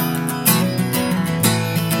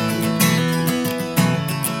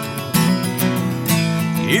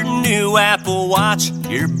 Your new Apple Watch,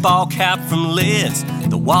 your ball cap from Lids.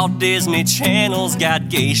 The Walt Disney Channel's got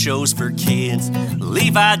gay shows for kids.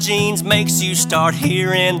 Levi jeans makes you start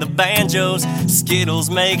hearing the banjos. Skittles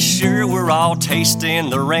make sure we're all tasting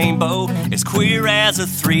the rainbow. As queer as a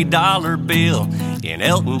 $3 bill in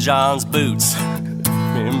Elton John's boots.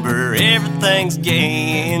 Remember, everything's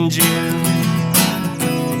gay in June.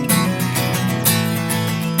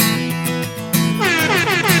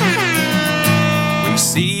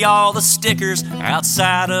 See all the stickers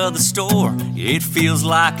outside of the store. It feels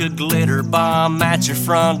like a glitter bomb at your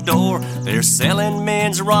front door. They're selling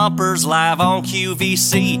men's rompers live on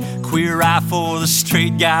QVC. Queer Eye for the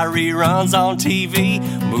Straight Guy reruns on TV.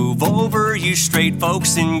 Move over, you straight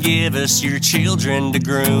folks, and give us your children to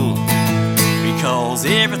groom, because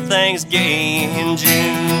everything's gay in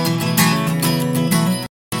June.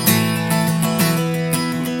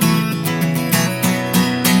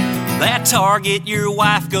 That Target your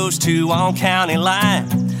wife goes to on County Line,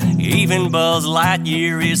 even Buzz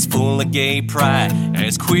Lightyear is full of gay pride.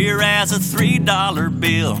 As queer as a $3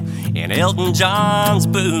 bill in Elton John's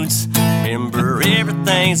boots. Remember,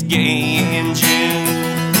 everything's gay in June.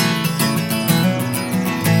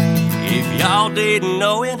 If y'all didn't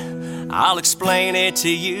know it, I'll explain it to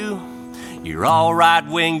you. You're all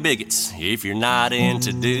right-wing bigots if you're not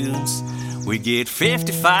into dudes. We get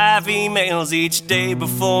 55 emails each day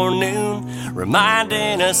before noon,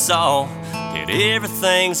 reminding us all that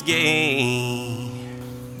everything's gay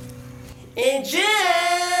in June.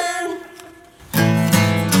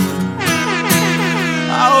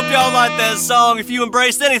 I hope y'all like that song. If you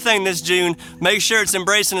embraced anything this June, make sure it's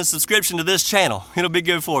embracing a subscription to this channel. It'll be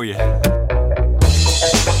good for you.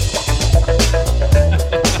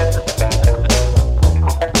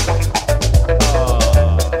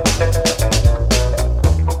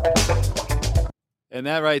 And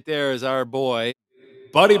that right there is our boy,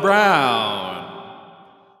 Buddy Brown.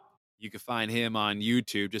 You can find him on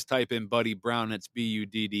YouTube. Just type in Buddy Brown. That's Buddy,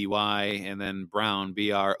 and then Brown,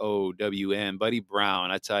 Browm. Buddy Brown.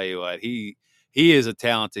 I tell you what, he is a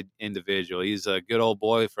talented individual. He's a good old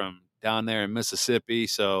boy from down there in Mississippi.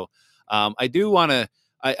 So I don't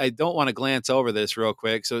want to glance over this real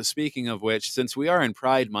quick. So speaking of which, since we are in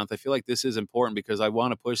Pride Month, I feel like this is important because I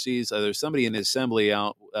want to push these. There's somebody in the assembly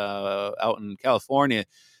out in California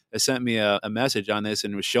that sent me a message on this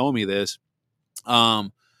and was showing me this.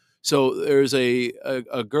 So there's a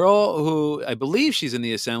girl who I believe she's in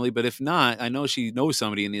the assembly, but if not, I know she knows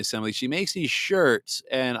somebody in the assembly. She makes these shirts,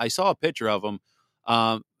 and I saw a picture of them.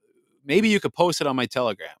 Maybe you could post it on my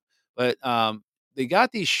Telegram, but they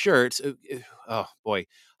got these shirts. Oh boy,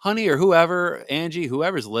 honey, or whoever, Angie,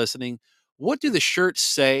 whoever's listening, what do the shirts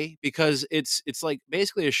say? Because it's like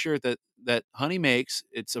basically a shirt that honey makes.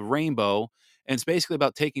 It's a rainbow, and it's basically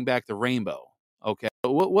about taking back the rainbow. Okay,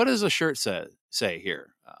 what does a shirt say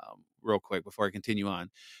here? Real quick before I continue on.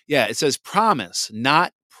 Yeah, it says promise,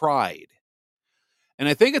 not pride. And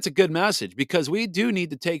I think it's a good message because we do need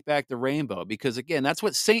to take back the rainbow because, again, that's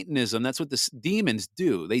what Satanism, that's what the demons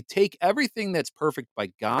do. They take everything that's perfect by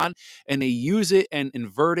God and they use it and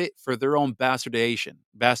invert it for their own bastardization,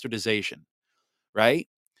 right?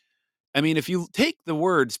 I mean, if you take the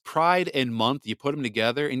words pride and month, you put them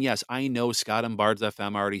together, and yes, I know Scott and Bards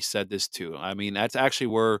FM already said this too. I mean, that's actually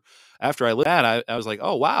where, after I looked at it, I was like,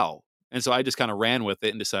 oh, wow. And so I just kind of ran with it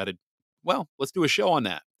and decided, well, let's do a show on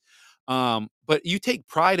that. But you take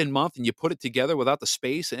pride and month and you put it together without the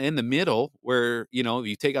space, and in the middle where,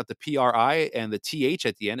 you take out the PRI and the TH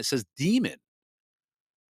at the end, it says demon.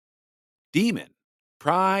 Demon.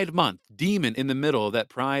 Pride month. Demon in the middle of that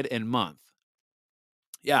pride and month.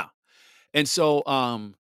 Yeah. And so,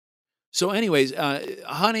 anyways,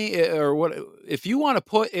 honey, or what, if you want to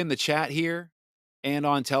put in the chat here and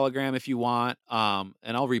on Telegram, if you want, and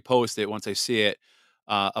I'll repost it once I see it,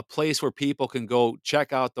 a place where people can go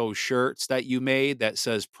check out those shirts that you made that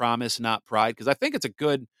says promise, not pride. Cause I think it's a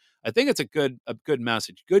good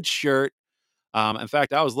message, good shirt. In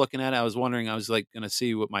fact, I was looking at it. I was wondering, I was like going to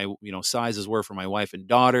see what my, sizes were for my wife and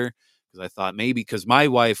daughter. Cause I thought maybe, cause my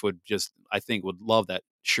wife would love that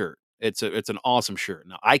shirt. It's an awesome shirt.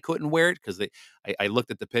 Now I couldn't wear it because I looked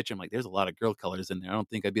at the picture. I'm like, there's a lot of girl colors in there. I don't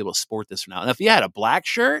think I'd be able to sport this now. Now, if you had a black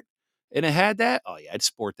shirt and it had that, oh yeah, I'd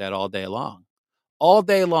sport that all day long. All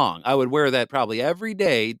day long. I would wear that probably every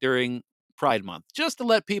day during Pride Month, just to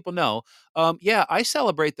let people know, yeah, I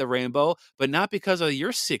celebrate the rainbow, but not because of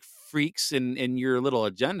your sick freaks and your little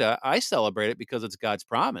agenda. I celebrate it because it's God's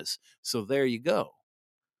promise. So there you go.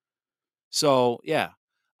 So yeah.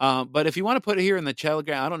 But if you want to put it here in the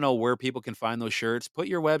Telegram, I don't know where people can find those shirts. Put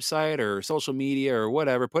your website or social media or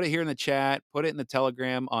whatever. Put it here in the chat. Put it in the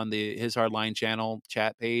Telegram on the His Hardline channel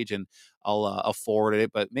chat page, and I'll forward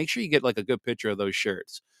it. But make sure you get like a good picture of those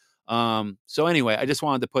shirts. So anyway, I just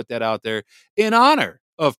wanted to put that out there in honor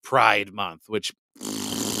of Pride Month. Which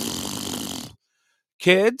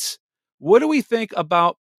kids, what do we think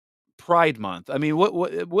about Pride Month? I mean,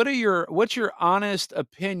 what's your honest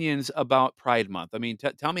opinions about Pride Month? I mean,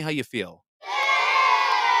 tell me how you feel.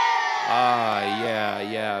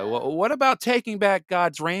 Yeah. Well, what about taking back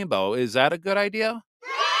God's rainbow? Is that a good idea?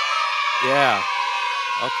 Yeah.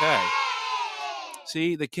 Okay.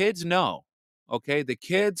 See, the kids know. Okay, the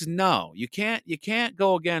kids know. You can't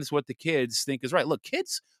go against what the kids think is right. Look,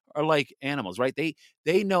 kids are like animals, right?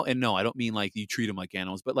 They know, and no, I don't mean like you treat them like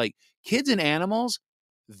animals, but like kids and animals,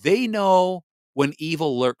 they know when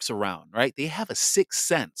evil lurks around, right? They have a sixth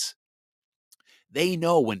sense. They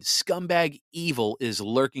know when scumbag evil is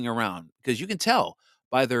lurking around because you can tell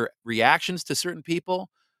by their reactions to certain people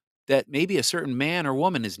that maybe a certain man or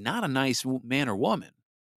woman is not a nice man or woman.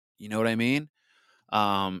 You know what I mean?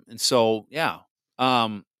 And so, yeah.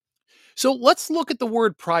 Um, so let's look at the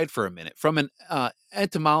word pride for a minute from an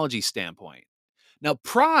etymology standpoint. Now,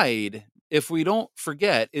 pride, if we don't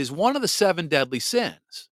forget, is one of the 7 deadly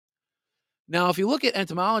sins. Now, if you look at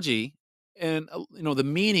etymology and the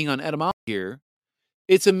meaning on etymology here,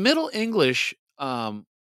 it's a Middle English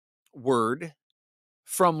word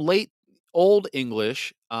from late Old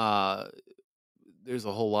English. There's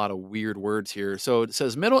a whole lot of weird words here. So it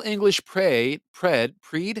says Middle English preed,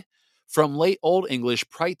 from late Old English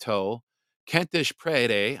prito, Kentish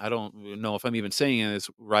prede. I don't know if I'm even saying this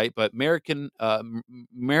right, but American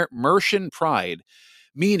Mercian pride,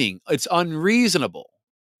 meaning it's unreasonable,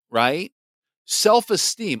 right?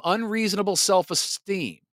 Self-esteem, unreasonable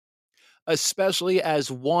self-esteem, especially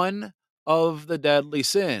as one of the deadly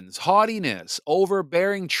sins. Haughtiness,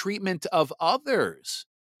 overbearing treatment of others,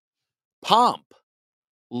 pomp,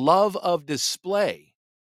 love of display,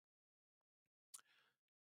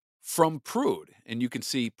 from prude, and you can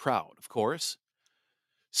see proud, of course.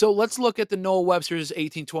 So let's look at the Noah Webster's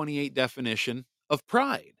 1828 definition of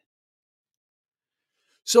pride.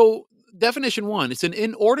 So, definition 1, it's an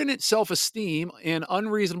inordinate self-esteem and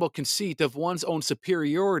unreasonable conceit of one's own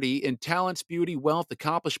superiority in talents, beauty, wealth,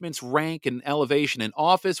 accomplishments, rank, and elevation in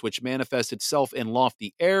office, which manifests itself in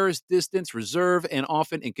lofty airs, distance, reserve, and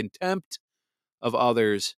often in contempt of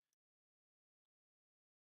others.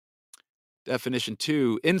 Definition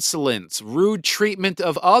 2, insolence, rude treatment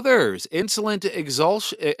of others, insolent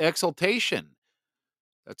exultation.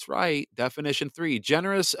 That's right. Definition 3,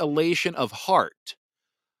 generous elation of heart,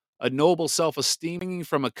 a noble self-esteem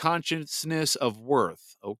from a consciousness of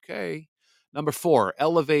worth. Okay. Number 4,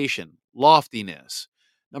 elevation, loftiness.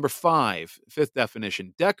 Number 5, fifth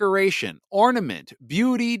definition, decoration, ornament,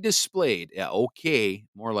 beauty displayed. Yeah, okay.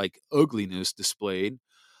 More like ugliness displayed.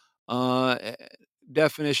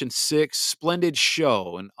 Definition 6, splendid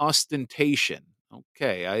show and ostentation.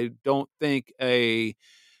 Okay, I don't think a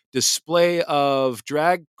display of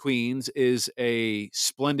drag queens is a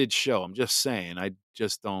splendid show. I'm just saying, I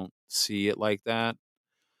just don't see it like that.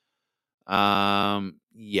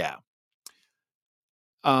 Yeah.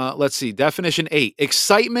 Let's see. Definition 8,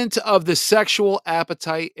 excitement of the sexual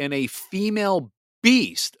appetite in a female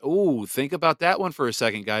beast. Ooh, think about that one for a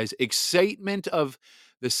second, guys. Excitement of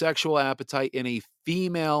the sexual appetite in a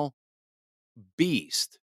female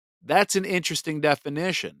beast. That's an interesting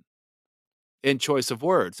definition in choice of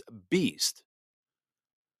words. Beast.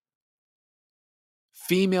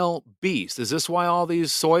 Female beast. Is this why all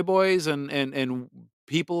these soy boys and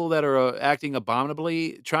people that are acting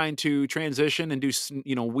abominably trying to transition and do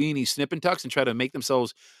weenie snip and tucks and try to make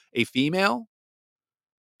themselves a female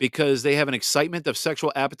because they have an excitement of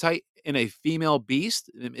sexual appetite in a female beast?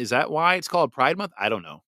 Is that why it's called Pride Month? I don't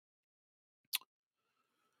know.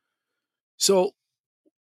 So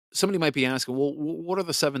somebody might be asking, well, what are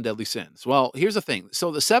the 7 deadly sins? Well, here's the thing. So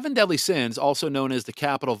the 7 deadly sins, also known as the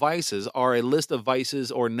capital vices, are a list of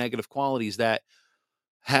vices or negative qualities that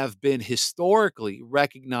have been historically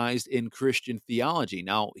recognized in Christian theology.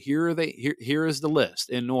 Now, here is the list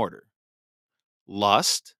in order.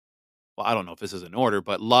 Lust. Well, I don't know if this is in order,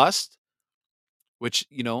 but lust, which,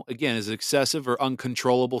 again, is excessive or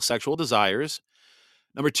uncontrollable sexual desires.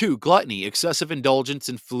 Number 2, gluttony, excessive indulgence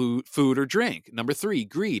in food or drink. Number 3,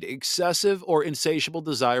 greed, excessive or insatiable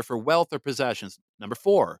desire for wealth or possessions. Number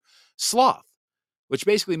 4, sloth, which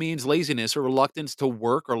basically means laziness or reluctance to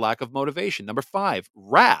work or lack of motivation. Number 5,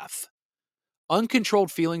 wrath,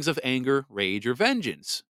 uncontrolled feelings of anger, rage, or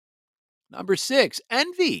vengeance. Number 6,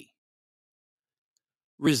 envy,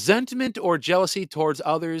 resentment or jealousy towards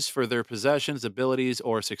others for their possessions, abilities,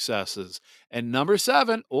 or successes. And number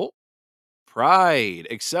 7, pride,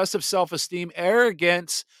 excessive self-esteem,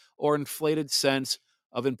 arrogance, or inflated sense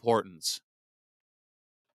of importance.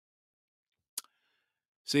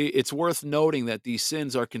 See, it's worth noting that these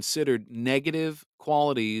sins are considered negative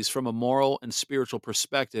qualities from a moral and spiritual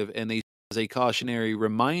perspective, and they as a cautionary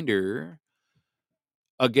reminder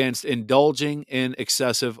against indulging in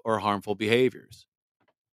excessive or harmful behaviors.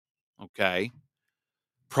 Okay.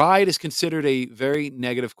 Pride is considered a very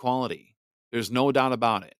negative quality. There's no doubt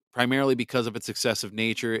about it, primarily because of its excessive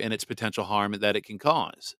nature and its potential harm that it can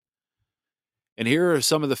cause. And here are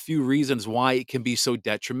some of the few reasons why it can be so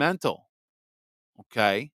detrimental.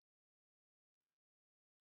 Okay.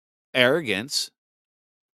 Arrogance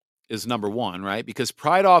is number one, right? Because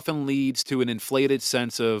pride often leads to an inflated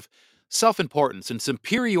sense of self-importance and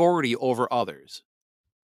superiority over others.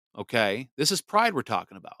 Okay. This is pride we're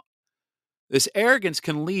talking about. This arrogance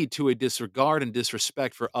can lead to a disregard and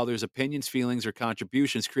disrespect for others' opinions, feelings, or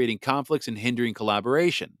contributions, creating conflicts and hindering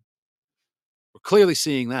collaboration. We're clearly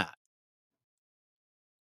seeing that.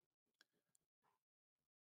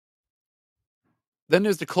 Then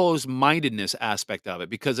there's the closed-mindedness aspect of it,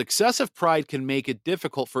 because excessive pride can make it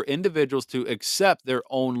difficult for individuals to accept their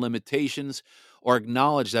own limitations or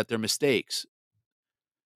acknowledge that they're mistakes.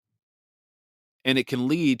 And it can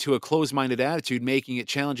lead to a closed-minded attitude, making it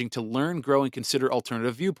challenging to learn, grow, and consider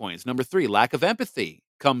alternative viewpoints. Number 3, lack of empathy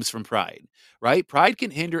comes from pride, right? Pride can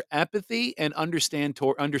hinder empathy and understanding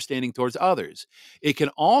towards others. It can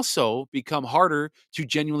also become harder to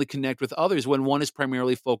genuinely connect with others when one is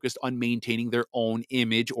primarily focused on maintaining their own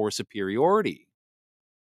image or superiority.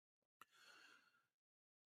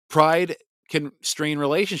 Pride can strain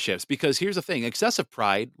relationships, because here's the thing: excessive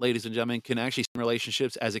pride, ladies and gentlemen, can actually strain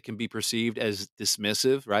relationships, as it can be perceived as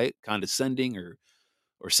dismissive, right? Condescending or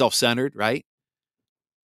self-centered, right?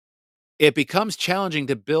 It becomes challenging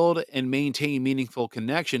to build and maintain meaningful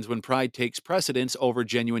connections when pride takes precedence over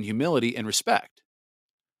genuine humility and respect.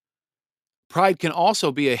 Pride can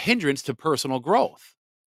also be a hindrance to personal growth.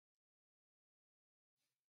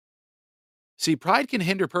 See, pride can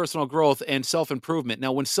hinder personal growth and self-improvement.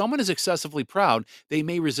 Now, when someone is excessively proud, they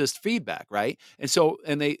may resist feedback, right? And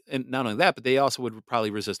not only that, but they also would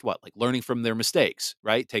probably resist what? Like learning from their mistakes,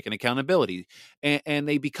 right? Taking accountability. And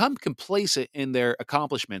they become complacent in their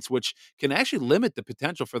accomplishments, which can actually limit the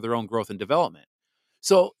potential for their own growth and development.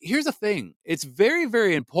 So here's the thing: it's very,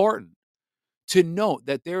 very important to note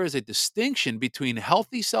that there is a distinction between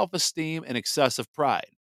healthy self-esteem and excessive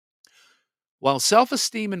pride. While self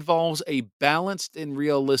esteem involves a balanced and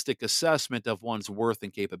realistic assessment of one's worth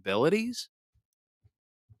and capabilities,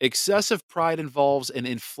 excessive pride involves an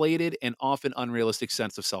inflated and often unrealistic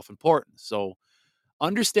sense of self importance. So,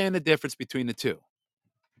 understand the difference between the two.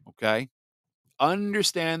 Okay.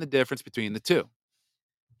 Understand the difference between the two.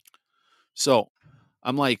 So,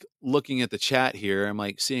 I'm like looking at the chat here. I'm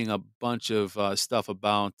like seeing a bunch of stuff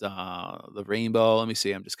about the rainbow. Let me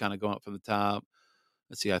see. I'm just kind of going up from the top.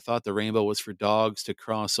 Let's see. I thought the rainbow was for dogs to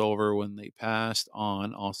cross over when they passed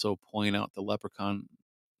on. Also, point out the leprechaun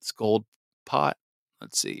gold pot.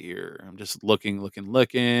 Let's see here. I'm just looking.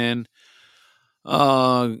 Then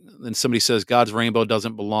somebody says God's rainbow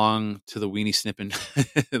doesn't belong to the weenie snipping,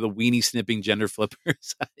 the weenie snipping gender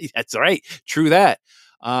flippers. That's right. True that.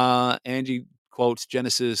 Angie quotes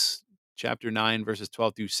Genesis chapter 9, verses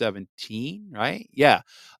 12 through 17, right? Yeah.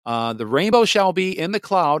 The rainbow shall be in the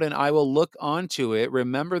cloud, and I will look onto it.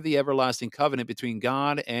 Remember the everlasting covenant between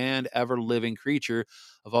God and ever living creature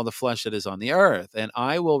of all the flesh that is on the earth. And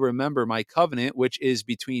I will remember my covenant, which is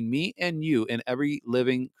between me and you and every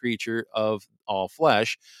living creature of all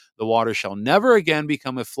flesh. The water shall never again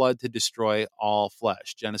become a flood to destroy all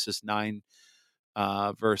flesh. Genesis 9,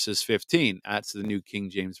 verses 15. That's the New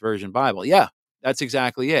King James Version Bible. Yeah, that's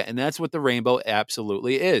exactly it. And that's what the rainbow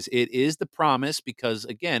absolutely is. It is the promise, because,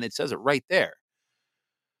 again, it says it right there.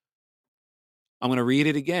 I'm going to read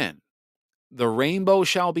it again. The rainbow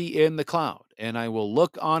shall be in the cloud, and I will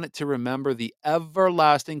look on it to remember the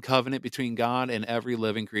everlasting covenant between God and every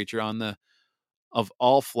living creature of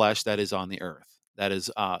all flesh that is on the earth. That is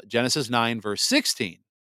Genesis 9, verse 16.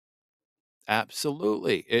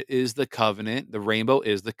 Absolutely. It is the covenant. The rainbow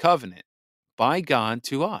is the covenant by God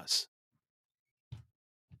to us.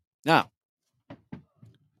 Now,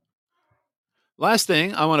 last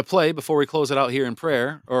thing I want to play before we close it out here in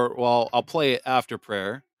prayer, I'll play it after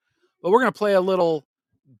prayer, but we're going to play a little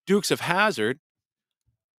Dukes of Hazzard.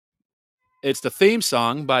 It's the theme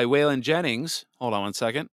song by Waylon Jennings. Hold on one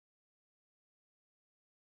second.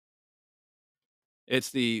 It's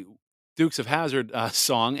the Dukes of Hazzard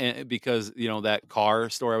song because, that car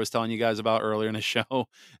story I was telling you guys about earlier in the show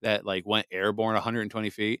that like went airborne 120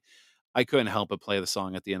 feet. I couldn't help but play the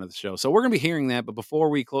song at the end of the show. So we're going to be hearing that. But before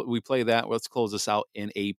we play that, let's close this out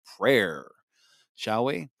in a prayer, shall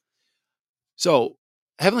we? So,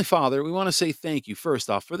 Heavenly Father, we want to say thank you first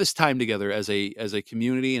off for this time together as a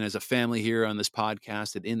community and as a family here on this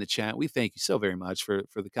podcast and in the chat. We thank you so very much for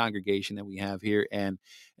the congregation that we have here and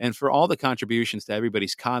for all the contributions to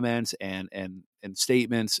everybody's comments and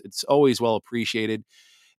statements. It's always well appreciated.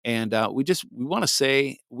 And we want to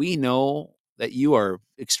say we know that you are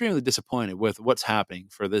extremely disappointed with what's happening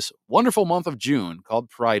for this wonderful month of June called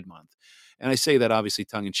Pride Month. And I say that obviously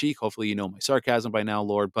tongue in cheek. Hopefully you know my sarcasm by now,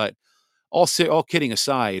 Lord, but all kidding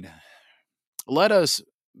aside, let us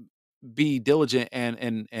be diligent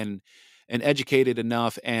and educated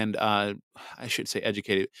enough, and I should say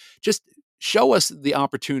educated. Just show us the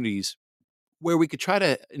opportunities where we could try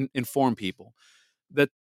to inform people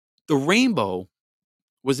that the rainbow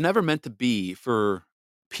was never meant to be for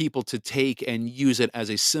people to take and use it as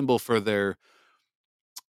a symbol for their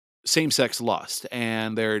same-sex lust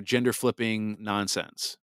and their gender flipping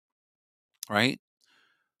nonsense, right?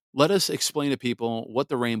 Let us explain to people what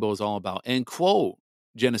the rainbow is all about and quote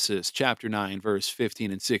Genesis chapter 9, verse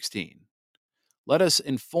 15 and 16. Let us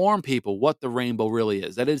inform people what the rainbow really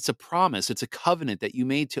is, that it's a promise, it's a covenant that you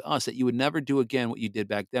made to us that you would never do again what you did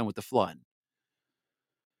back then with the flood.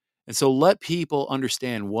 And so let people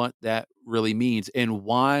understand what that really means and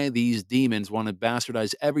why these demons want to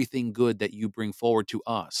bastardize everything good that you bring forward to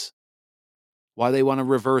us. Why they want to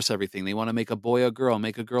reverse everything. They want to make a boy a girl,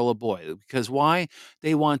 make a girl a boy. Because why?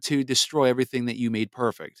 They want to destroy everything that you made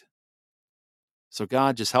perfect. So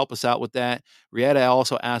God, just help us out with that. Rieta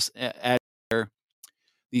also asked,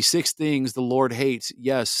 these 6 things the Lord hates.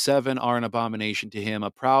 Yes, 7 are an abomination to him.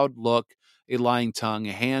 A proud look, a lying tongue,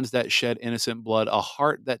 hands that shed innocent blood, a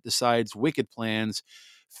heart that decides wicked plans,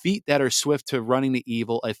 feet that are swift to running to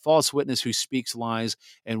evil, a false witness who speaks lies,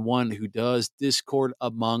 and one who does discord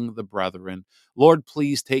among the brethren. Lord,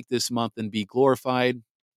 please take this month and be glorified.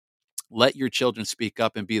 Let your children speak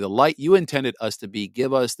up and be the light you intended us to be.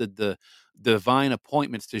 Give us the divine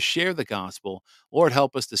appointments to share the gospel. Lord,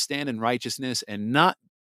 help us to stand in righteousness and not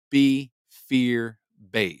be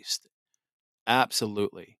fear-based.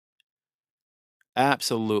 Absolutely.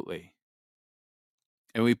 Absolutely.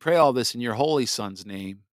 And we pray all this in your holy Son's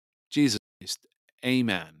name, Jesus Christ.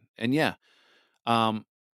 Amen. And yeah, and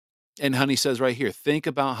Honey says right here, think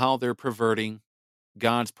about how they're perverting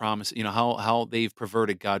God's promise, how they've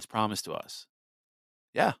perverted God's promise to us.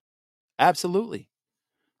 Yeah, absolutely.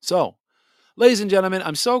 So, ladies and gentlemen,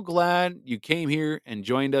 I'm so glad you came here and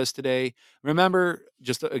joined us today. Remember,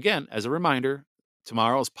 just again, as a reminder,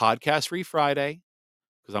 tomorrow is Podcast Free Friday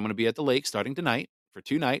because I'm going to be at the lake starting tonight for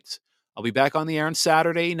 2 nights. I'll be back on the air on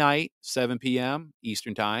Saturday night, 7 p.m.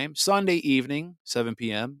 Eastern Time, Sunday evening, 7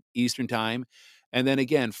 p.m. Eastern Time, and then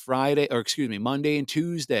again, Monday and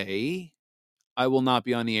Tuesday, I will not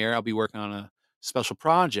be on the air. I'll be working on a special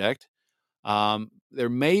project. There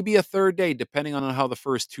may be a third day depending on how the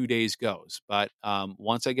first 2 days goes. But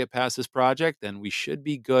once I get past this project, then we should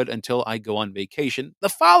be good until I go on vacation the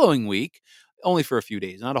following week, only for a few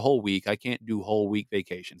days, not a whole week. I can't do whole week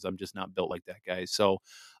vacations. I'm just not built like that, guys.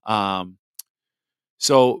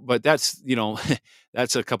 But that's,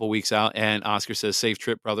 that's a couple weeks out. And Oscar says, safe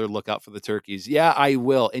trip, brother. Look out for the turkeys. Yeah, I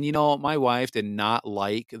will. And, my wife did not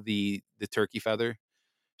like the turkey feather.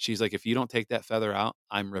 She's like, if you don't take that feather out,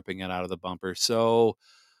 I'm ripping it out of the bumper. So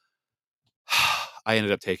I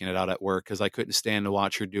ended up taking it out at work because I couldn't stand to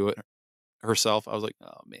watch her do it herself. I was like,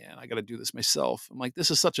 oh man, I got to do this myself. I'm like, this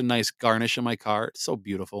is such a nice garnish in my car. It's so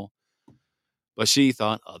beautiful. But she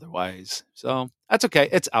thought otherwise. So that's okay.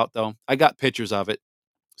 It's out though. I got pictures of it.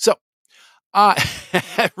 So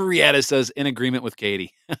Rieta says, in agreement with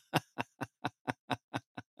Katie.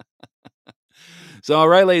 So, all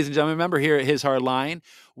right, ladies and gentlemen, remember here at His Hard Line,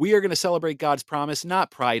 we are going to celebrate God's promise,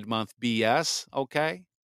 not Pride Month BS, okay?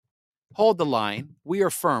 Hold the line. We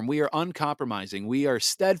are firm. We are uncompromising. We are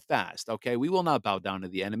steadfast, okay? We will not bow down to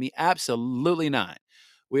the enemy. Absolutely not.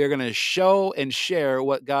 We are going to show and share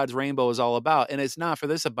what God's rainbow is all about, and it's not for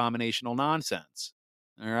this abominational nonsense,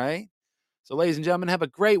 all right? So, ladies and gentlemen, have a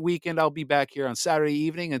great weekend. I'll be back here on Saturday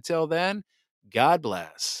evening. Until then, God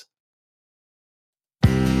bless.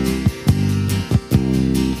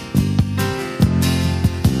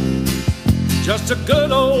 Just a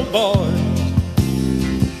good old boy,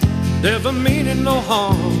 never meaning no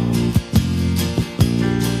harm.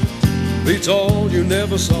 beats all you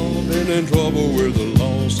never saw. Been in trouble with the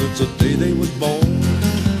law since the day they was born.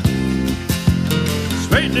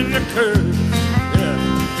 Straightening the curve, yeah,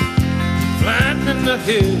 flattening the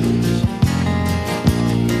hills.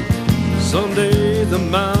 Someday the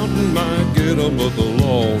mountain might get 'em, but the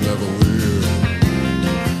law never will.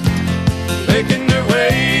 Making their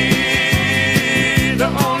way the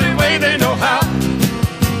only way they know how.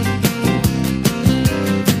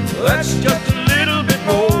 That's just a little bit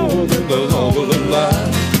more than the law will allow.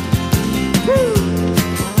 Woo!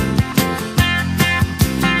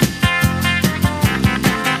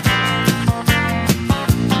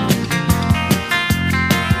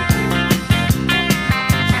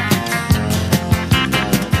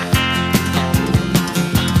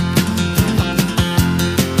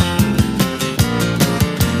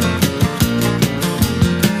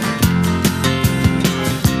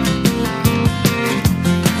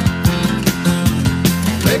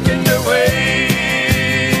 Making their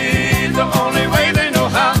way the only way they know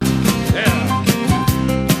how. Yeah.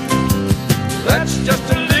 That's just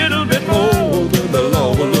a little bit more than the law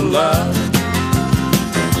will allow.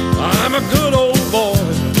 I'm a good old boy.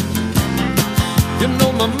 You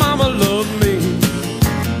know my mama loved me,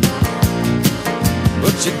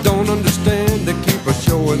 but she don't understand. They keep her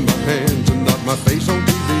showing my hands and not my face on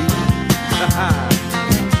TV.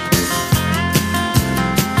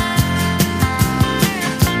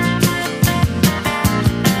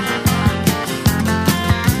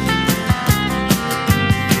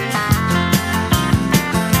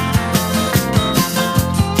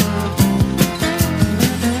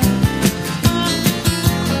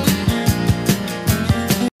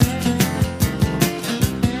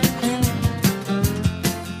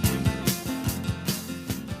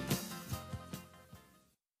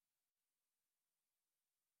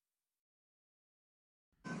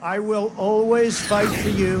 I will always fight for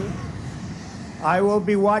you. I will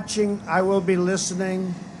be watching, I will be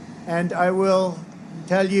listening, and I will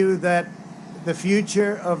tell you that the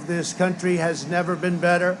future of this country has never been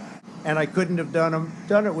better, and I couldn't have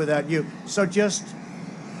done it without you. So just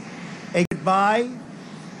a goodbye.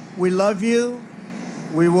 We love you.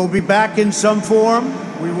 We will be back in some form.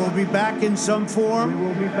 We will be back in some form. We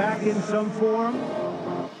will be back in some form.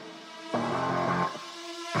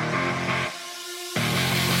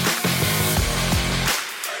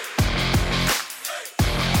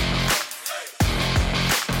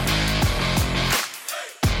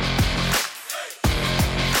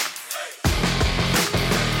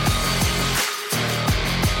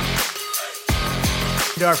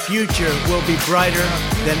 And our future will be brighter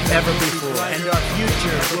than ever before. And our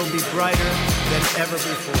future will be brighter than ever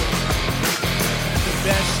before. The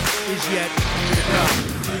best is yet to come.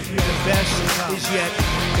 The best is yet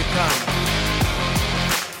to come.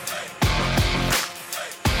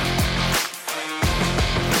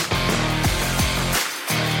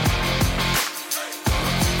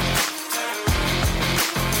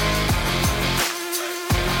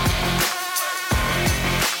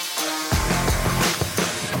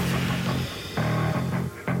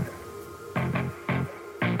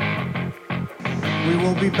 We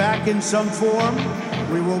will be back in some form.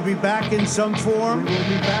 We will be back in some form. We will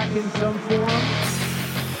be back in some form.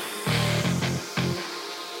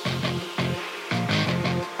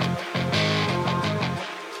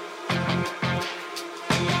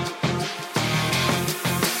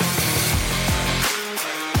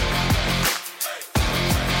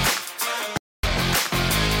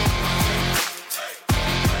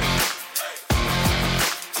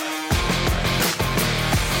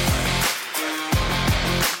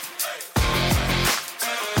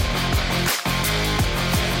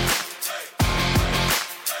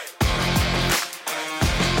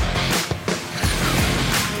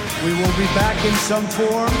 We will be back in some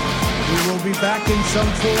form. We will be back in some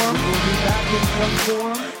form. We will be back in some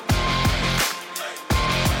form.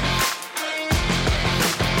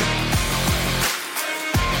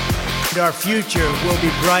 And our future will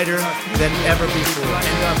be brighter than ever before.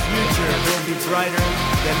 And our future will be brighter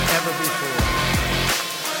than ever before.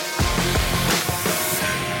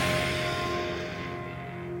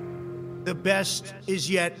 The best is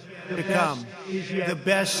yet to come. The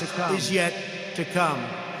best is yet to come.